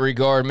anything in that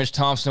regard. Mitch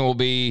Thompson will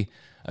be,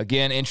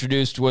 again,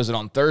 introduced, was it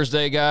on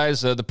Thursday,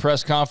 guys, the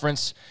press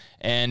conference,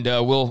 and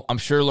we'll, I'm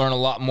sure, learn a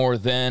lot more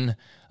then.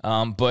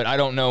 But I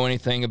don't know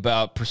anything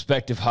about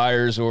prospective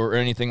hires or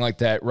anything like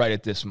that right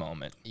at this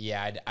moment.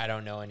 Yeah, I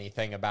don't know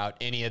anything about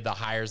any of the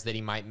hires that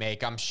he might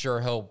make. I'm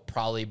sure he'll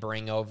probably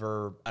bring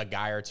over a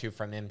guy or two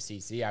from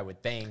MCC, I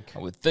would think. I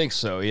would think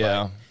so,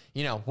 yeah.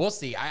 we'll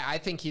see. I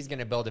think he's going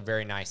to build a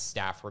very nice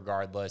staff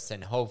regardless,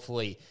 and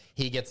hopefully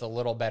he gets a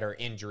little better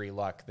injury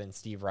luck than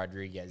Steve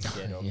Rodriguez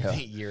did over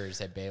the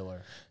years at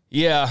Baylor.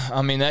 Yeah,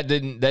 I mean, that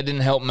didn't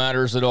help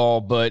matters at all,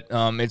 but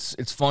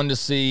it's fun to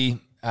see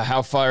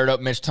how fired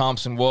up Mitch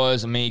Thompson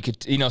was. I mean,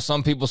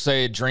 some people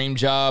say a dream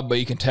job, but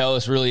you can tell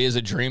this really is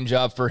a dream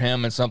job for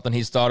him and something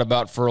he's thought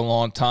about for a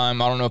long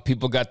time. I don't know if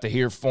people got to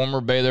hear former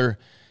Baylor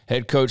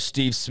head coach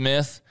Steve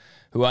Smith,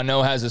 who I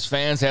know has his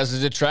fans, has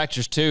his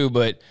detractors too,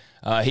 but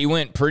he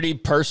went pretty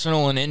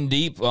personal and in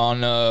deep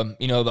on,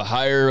 the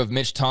hire of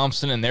Mitch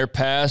Thompson and their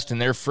past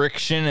and their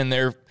friction and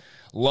their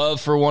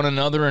love for one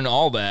another and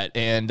all that.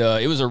 And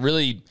it was a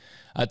really,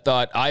 I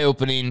thought,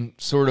 eye-opening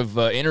sort of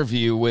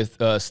interview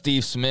with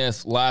Steve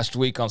Smith last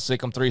week on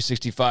Sic'Em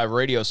 365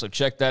 Radio. So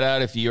check that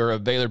out if you're a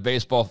Baylor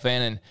baseball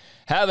fan and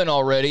haven't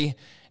already.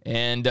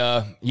 And,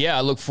 I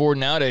look forward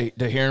now to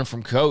hearing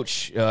from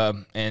Coach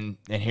and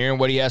hearing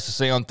what he has to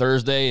say on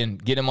Thursday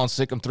and get him on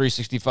Sic'Em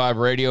 365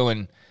 Radio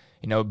and,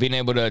 being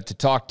able to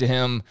talk to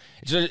him.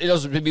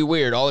 It'd be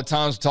weird. All the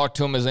times to talk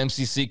to him as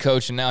MCC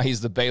coach, and now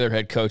he's the Baylor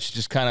head coach.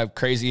 Just kind of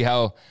crazy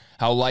how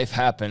life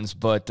happens,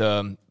 but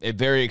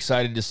very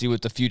excited to see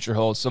what the future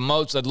holds. So,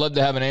 Moats, I'd love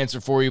to have an answer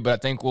for you, but I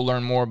think we'll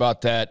learn more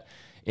about that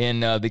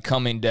in the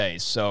coming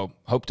days. So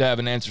hope to have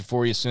an answer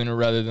for you sooner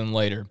rather than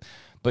later.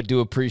 But do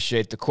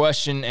appreciate the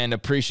question and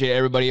appreciate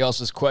everybody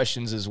else's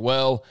questions as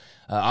well.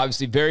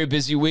 Obviously, very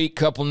busy week,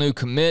 couple new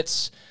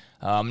commits,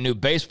 new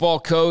baseball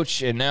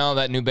coach, and now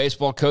that new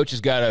baseball coach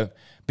has got to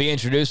be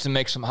introduced and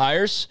make some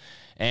hires.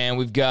 And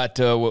we've got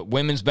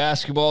women's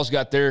basketball's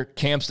got their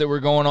camps that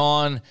were going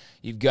on.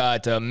 You've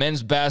got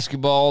men's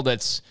basketball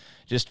that's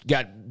just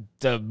got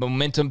the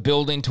momentum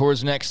building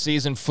towards next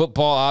season.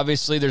 Football,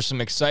 obviously, there's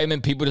some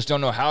excitement. People just don't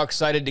know how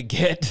excited to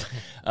get.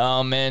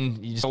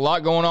 And just a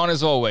lot going on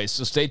as always.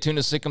 So stay tuned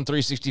to Sic'Em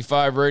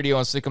 365 Radio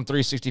on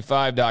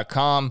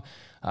Sic'Em365.com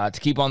to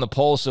keep on the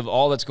pulse of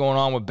all that's going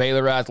on with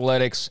Baylor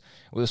athletics,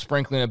 with a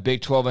sprinkling of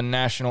Big 12 and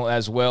National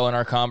as well in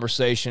our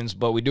conversations.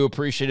 But we do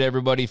appreciate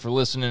everybody for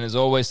listening as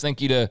always.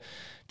 Thank you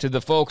to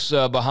the folks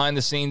behind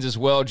the scenes as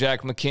well,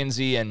 Jack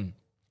McKenzie and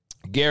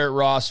Garrett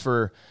Ross,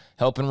 for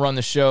helping run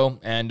the show.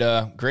 And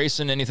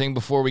Grayson, anything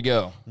before we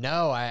go?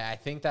 No, I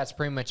think that's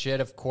pretty much it.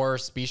 Of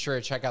course, be sure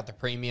to check out the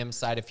premium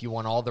site if you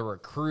want all the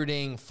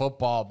recruiting,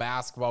 football,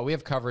 basketball. We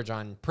have coverage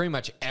on pretty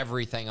much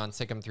everything on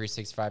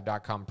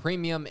Sic'Em365.com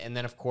premium. And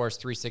then, of course,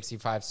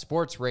 365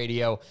 Sports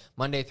Radio,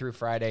 Monday through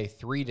Friday,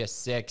 3 to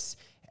 6,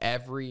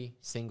 every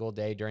single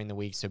day during the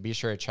week. So be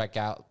sure to check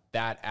out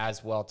that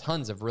as well.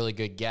 Tons of really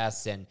good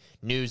guests and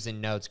news and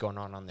notes going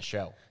on the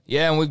show.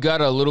 Yeah, and we've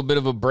got a little bit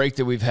of a break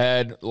that we've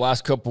had the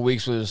last couple of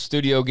weeks with the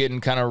studio getting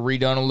kind of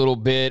redone a little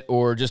bit,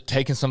 or just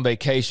taking some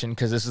vacation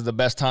because this is the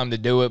best time to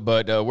do it.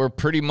 But we're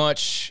pretty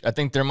much, I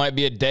think there might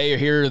be a day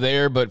here or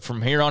there, but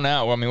from here on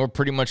out, I mean, we're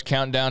pretty much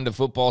counting down to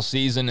football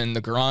season and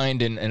the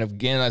grind. And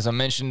again, as I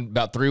mentioned,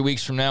 about 3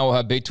 weeks from now, we'll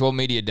have Big 12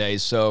 Media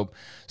Days. So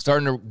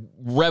starting to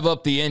rev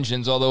up the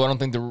engines, although I don't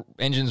think the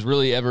engines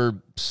really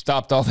ever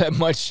stopped all that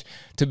much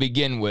to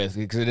begin with,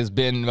 because it has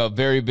been a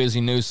very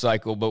busy news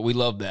cycle, but we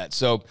love that.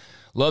 So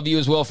love you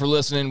as well for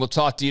listening. We'll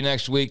talk to you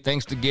next week.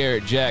 Thanks to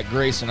Garrett, Jack,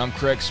 Grayson. I'm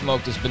Craig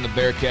Smoke. This has been the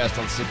Bearcast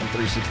on Sic'Em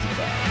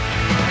 365.